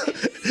 Because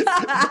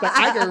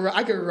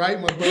I could write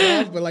my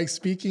butt off, but like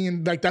speaking,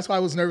 and like that's why I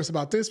was nervous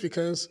about this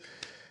because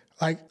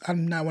like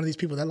I'm not one of these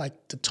people that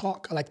like to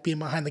talk. I like being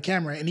behind the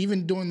camera. And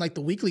even doing like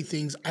the weekly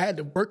things, I had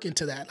to work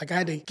into that. Like I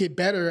had to get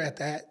better at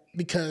that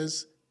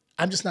because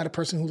I'm just not a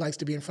person who likes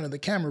to be in front of the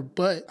camera,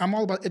 but I'm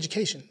all about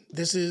education.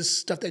 This is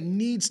stuff that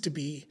needs to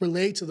be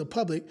relayed to the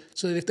public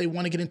so that if they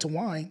want to get into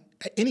wine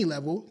at any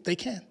level, they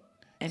can.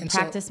 And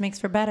practice makes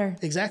for better.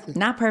 Exactly.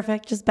 Not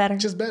perfect, just better.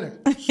 Just better.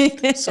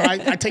 So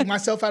I take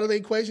myself out of the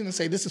equation and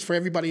say, this is for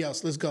everybody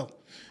else. Let's go.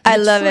 I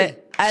love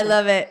it. I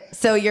love it.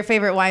 So your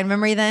favorite wine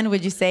memory then,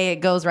 would you say it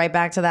goes right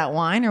back to that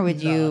wine or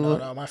would you?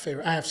 No, my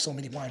favorite. I have so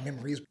many wine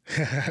memories.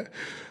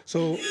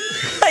 So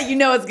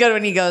it's good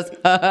when he goes.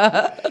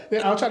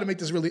 I'll try to make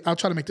this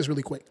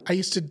really quick. I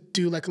used to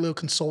do like a little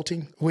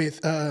consulting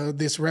with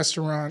this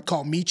restaurant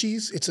called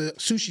Michi's. It's a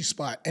sushi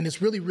spot and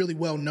it's really, really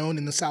well known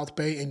in the South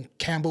Bay in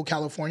Campbell,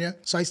 California.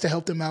 So I used to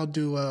help them out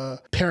do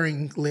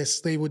pairing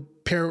lists. They would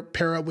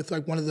pair up with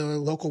like one of the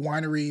local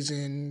wineries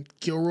in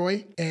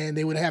Gilroy, and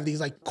they would have these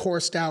like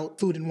coursed out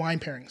food and wine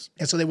pairings.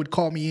 And so they would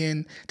call me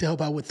in to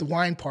help out with the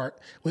wine part,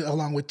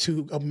 along with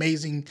two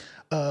amazing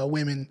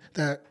women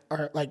that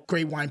are like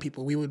great wine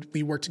people.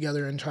 We work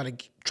together and try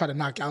to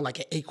knock out like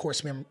an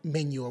 8-course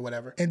menu or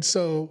whatever. And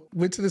so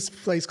went to this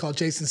place called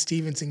Jason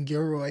Stevens in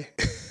Gilroy.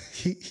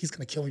 He's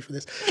gonna kill me for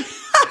this.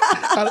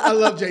 I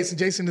love Jason.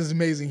 Jason is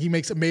amazing. He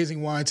makes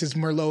amazing wines. His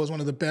Merlot is one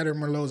of the better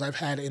Merlots I've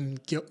had in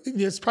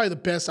it's probably the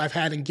best I've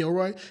had in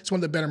Gilroy. It's one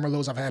of the better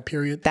Merlots I've had,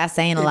 period. That's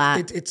saying a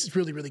lot. It's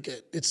really, really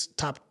good. It's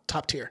top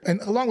tier.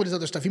 And along with his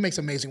other stuff, he makes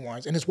amazing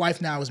wines. And his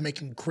wife now is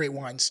making great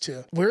wines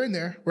too. We're in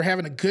there. We're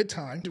having a good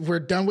time. We're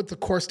done with the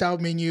coursed out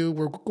menu.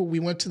 We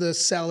went to the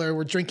cellar.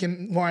 We're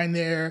drinking wine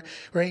there.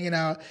 We're hanging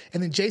out.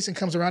 And then Jason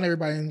comes around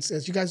everybody and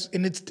says, you guys,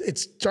 and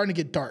it's starting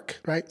to get dark,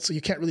 right? So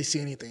you can't really see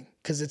anything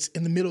because it's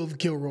in the middle of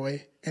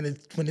Gilroy. And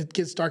when it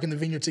gets dark in the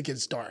vineyards, it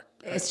gets dark.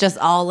 Right? It's just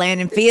all land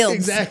and fields.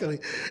 Exactly.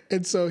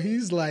 And so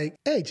he's like,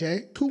 hey,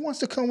 Jay, who wants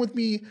to come with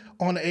me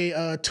on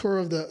a tour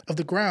of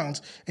the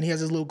grounds? And he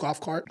has his little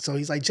golf cart. So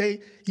he's like,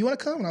 Jay, you want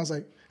to come? And I was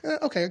like,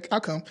 okay, I'll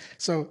come.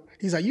 So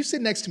he's like, you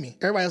sit next to me.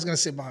 Everybody else is going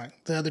to sit behind.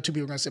 The other two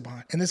people are going to sit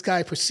behind. And this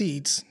guy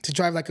proceeds to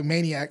drive like a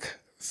maniac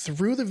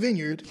through the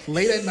vineyard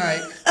late at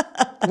night.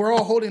 We're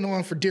all holding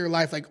on for dear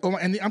life. Like,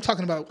 and I'm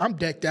talking about, I'm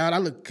decked out. I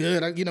look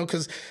good,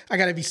 because I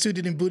got to be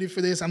suited and booted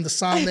for this. I'm the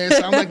sommelier,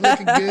 so I'm like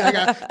looking good. I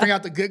got to bring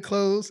out the good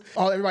clothes.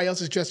 Everybody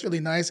else is dressed really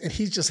nice. And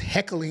he's just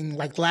heckling,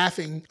 like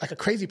laughing like a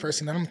crazy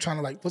person. And I'm trying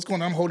to like, what's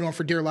going on? I'm holding on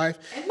for dear life.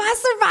 Am I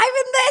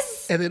surviving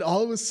this? And then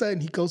all of a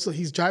sudden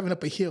he's driving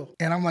up a hill.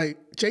 And I'm like,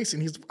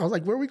 Jason, I was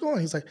like, where are we going?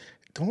 He's like,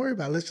 don't worry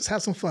about it. Let's just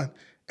have some fun.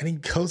 And he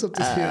goes up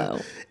this hill.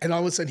 And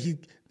all of a sudden he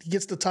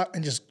gets to the top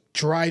and just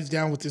drives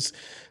down with this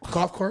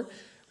golf cart.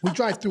 We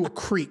drive through a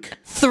creek.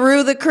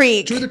 Through the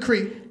creek.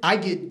 I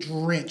get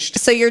drenched.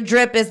 So your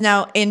drip is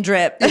now in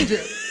drip.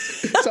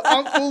 So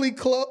I'm fully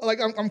clothed. Like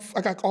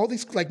I got all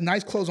these like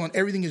nice clothes on.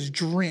 Everything is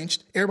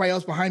drenched. Everybody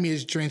else behind me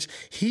is drenched.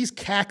 He's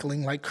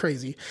cackling like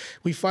crazy.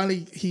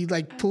 He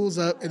like pulls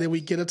up and then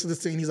we get up to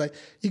this thing. He's like,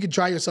 you could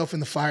dry yourself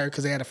in the fire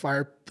because they had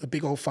a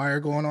big old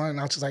fire going on. And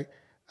I was just like,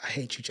 I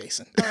hate you,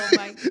 Jason. Oh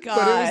my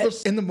God.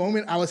 But in the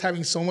moment I was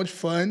having so much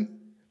fun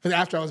But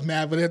after I was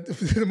mad, but at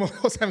the moment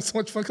I was having so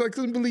much fun because I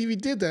couldn't believe he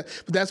did that.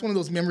 But that's one of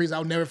those memories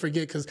I'll never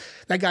forget because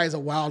that guy is a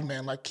wild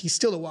man. Like, he's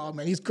still a wild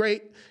man. He's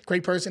great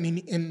person.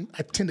 And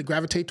I tend to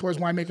gravitate towards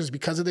winemakers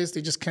because of this.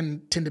 They just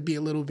can tend to be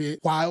a little bit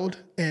wild.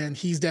 And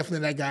he's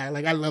definitely that guy.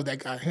 Like, I love that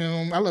guy.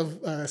 Him. I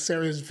love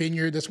Sarah's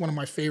Vineyard. That's one of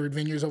my favorite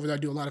vineyards over there. I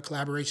do a lot of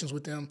collaborations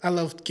with them. I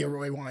love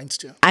Gilroy wines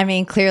too. I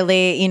mean,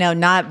 clearly,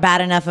 not bad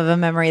enough of a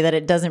memory that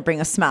it doesn't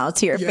bring a smile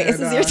to your face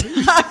as you're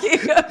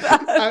talking about.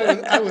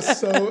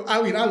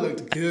 I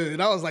looked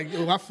good. I was like,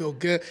 oh, I feel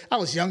good. I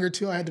was younger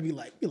too. I had to be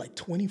like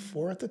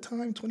 24 at the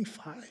time,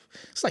 25.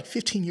 It's like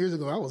 15 years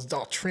ago. I was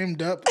all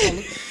trimmed up.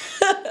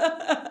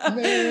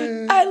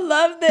 Man. I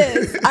love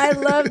this.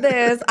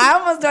 I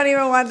almost don't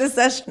even want this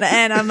session to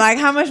end. I'm like,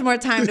 how much more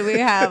time do we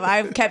have?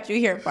 I've kept you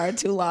here far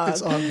too long.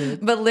 It's all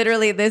good. But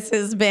literally, this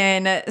has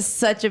been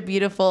such a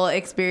beautiful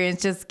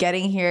experience just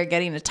getting here,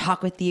 getting to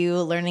talk with you,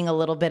 learning a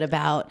little bit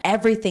about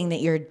everything that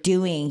you're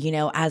doing,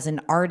 as an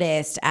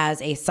artist,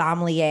 as a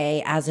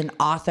sommelier, as an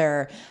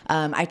author.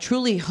 I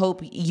truly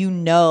hope you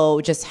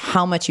know just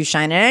how much you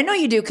shine. And I know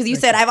you do because you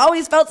said, I've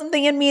always felt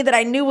something in me that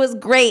I knew was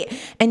great,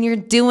 and you're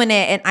doing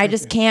it. And I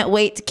just can't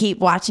wait to keep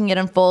watching it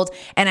unfold.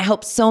 And I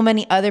hope so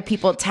many other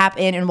people tap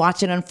in and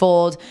watch it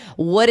unfold.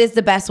 What is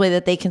the best way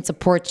that they can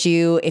support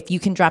you? If you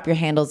can drop your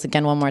handles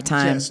again one more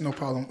time. Yes, no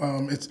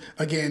problem. It's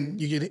again,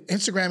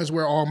 Instagram is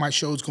where all my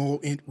shows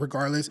go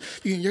regardless.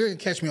 You're going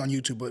to catch me on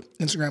YouTube, but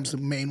Instagram's the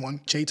main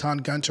one. Jayton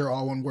Gunter,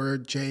 all one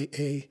word,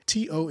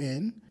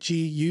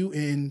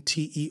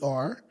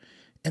 JATONGUNTER.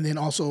 And then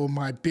also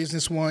my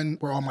business one,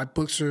 where all my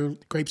books are,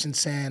 Grapes and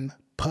Sand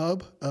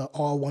Pub,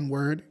 all one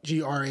word,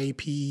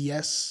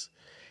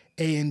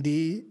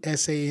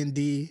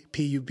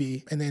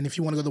 GRAPESANDSANDPUB. And then if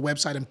you want to go to the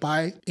website and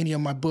buy any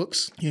of my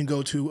books, you can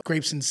go to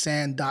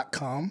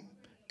grapesandsand.com.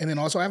 And then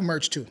also I have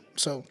merch too.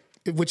 So,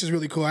 which is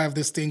really cool. I have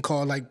this thing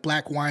called like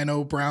Black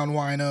Wino, Brown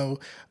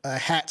Wino,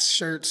 hats,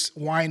 shirts,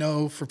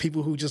 wino for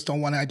people who just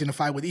don't want to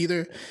identify with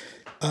either.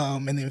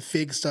 And then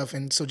fig stuff.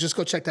 And so just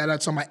go check that out.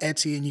 It's on my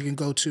Etsy, and you can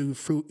go to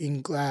Fruit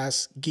and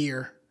Glass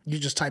Gear. You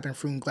just type in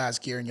Fruit and Glass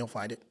Gear and you'll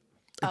find it.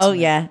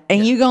 Yeah.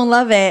 And you gonna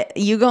love it.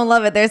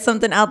 There's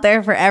something out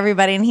there for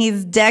everybody. And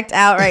he's decked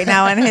out right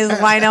now in his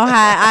wino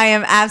hat. I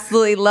am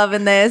absolutely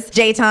loving this.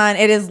 Jayton,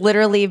 it has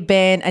literally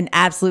been an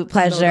absolute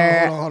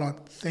pleasure. No, hold on.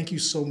 Thank you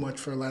so much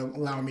for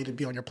allowing me to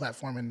be on your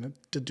platform and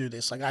to do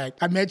this. Like, I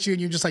met you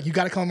and you're just like, you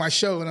got to come on my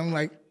show. And I'm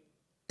like,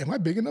 am I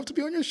big enough to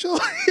be on your show?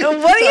 What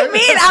do you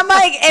mean? I'm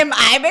like, am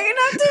I big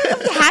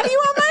enough to have you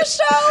on my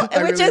show?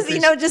 Which really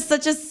is, just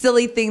such a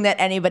silly thing that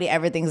anybody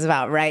ever thinks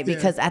about, right?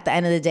 Because at the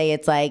end of the day,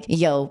 it's like,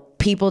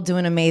 people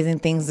doing amazing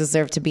things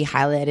deserve to be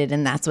highlighted,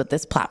 and that's what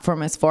this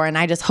platform is for. And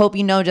I just hope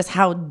you know just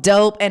how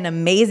dope and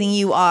amazing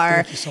you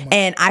are. Thank you so much.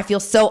 And I feel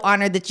so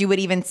honored that you would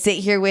even sit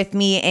here with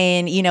me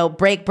and,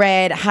 break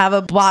bread, have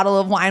a bottle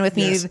of wine with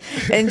me,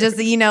 and just,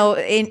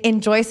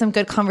 enjoy some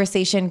good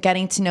conversation,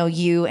 getting to know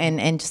you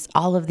and just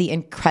all of the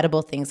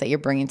incredible things that you're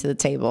bringing to the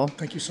table.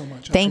 Thank you so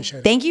much.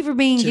 Thank you for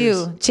being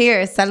you.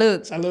 Cheers.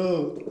 Salud.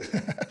 Salud.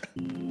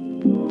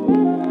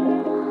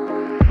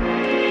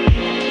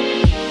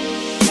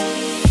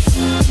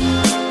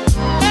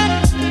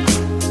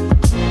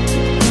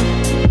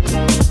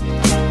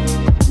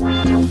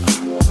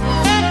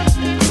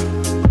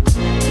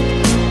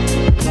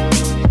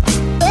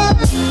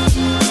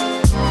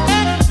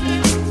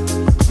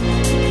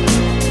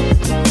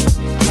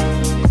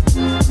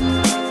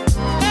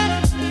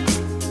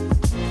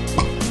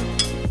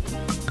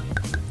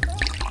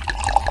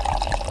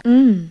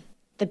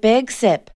 The Big Sip.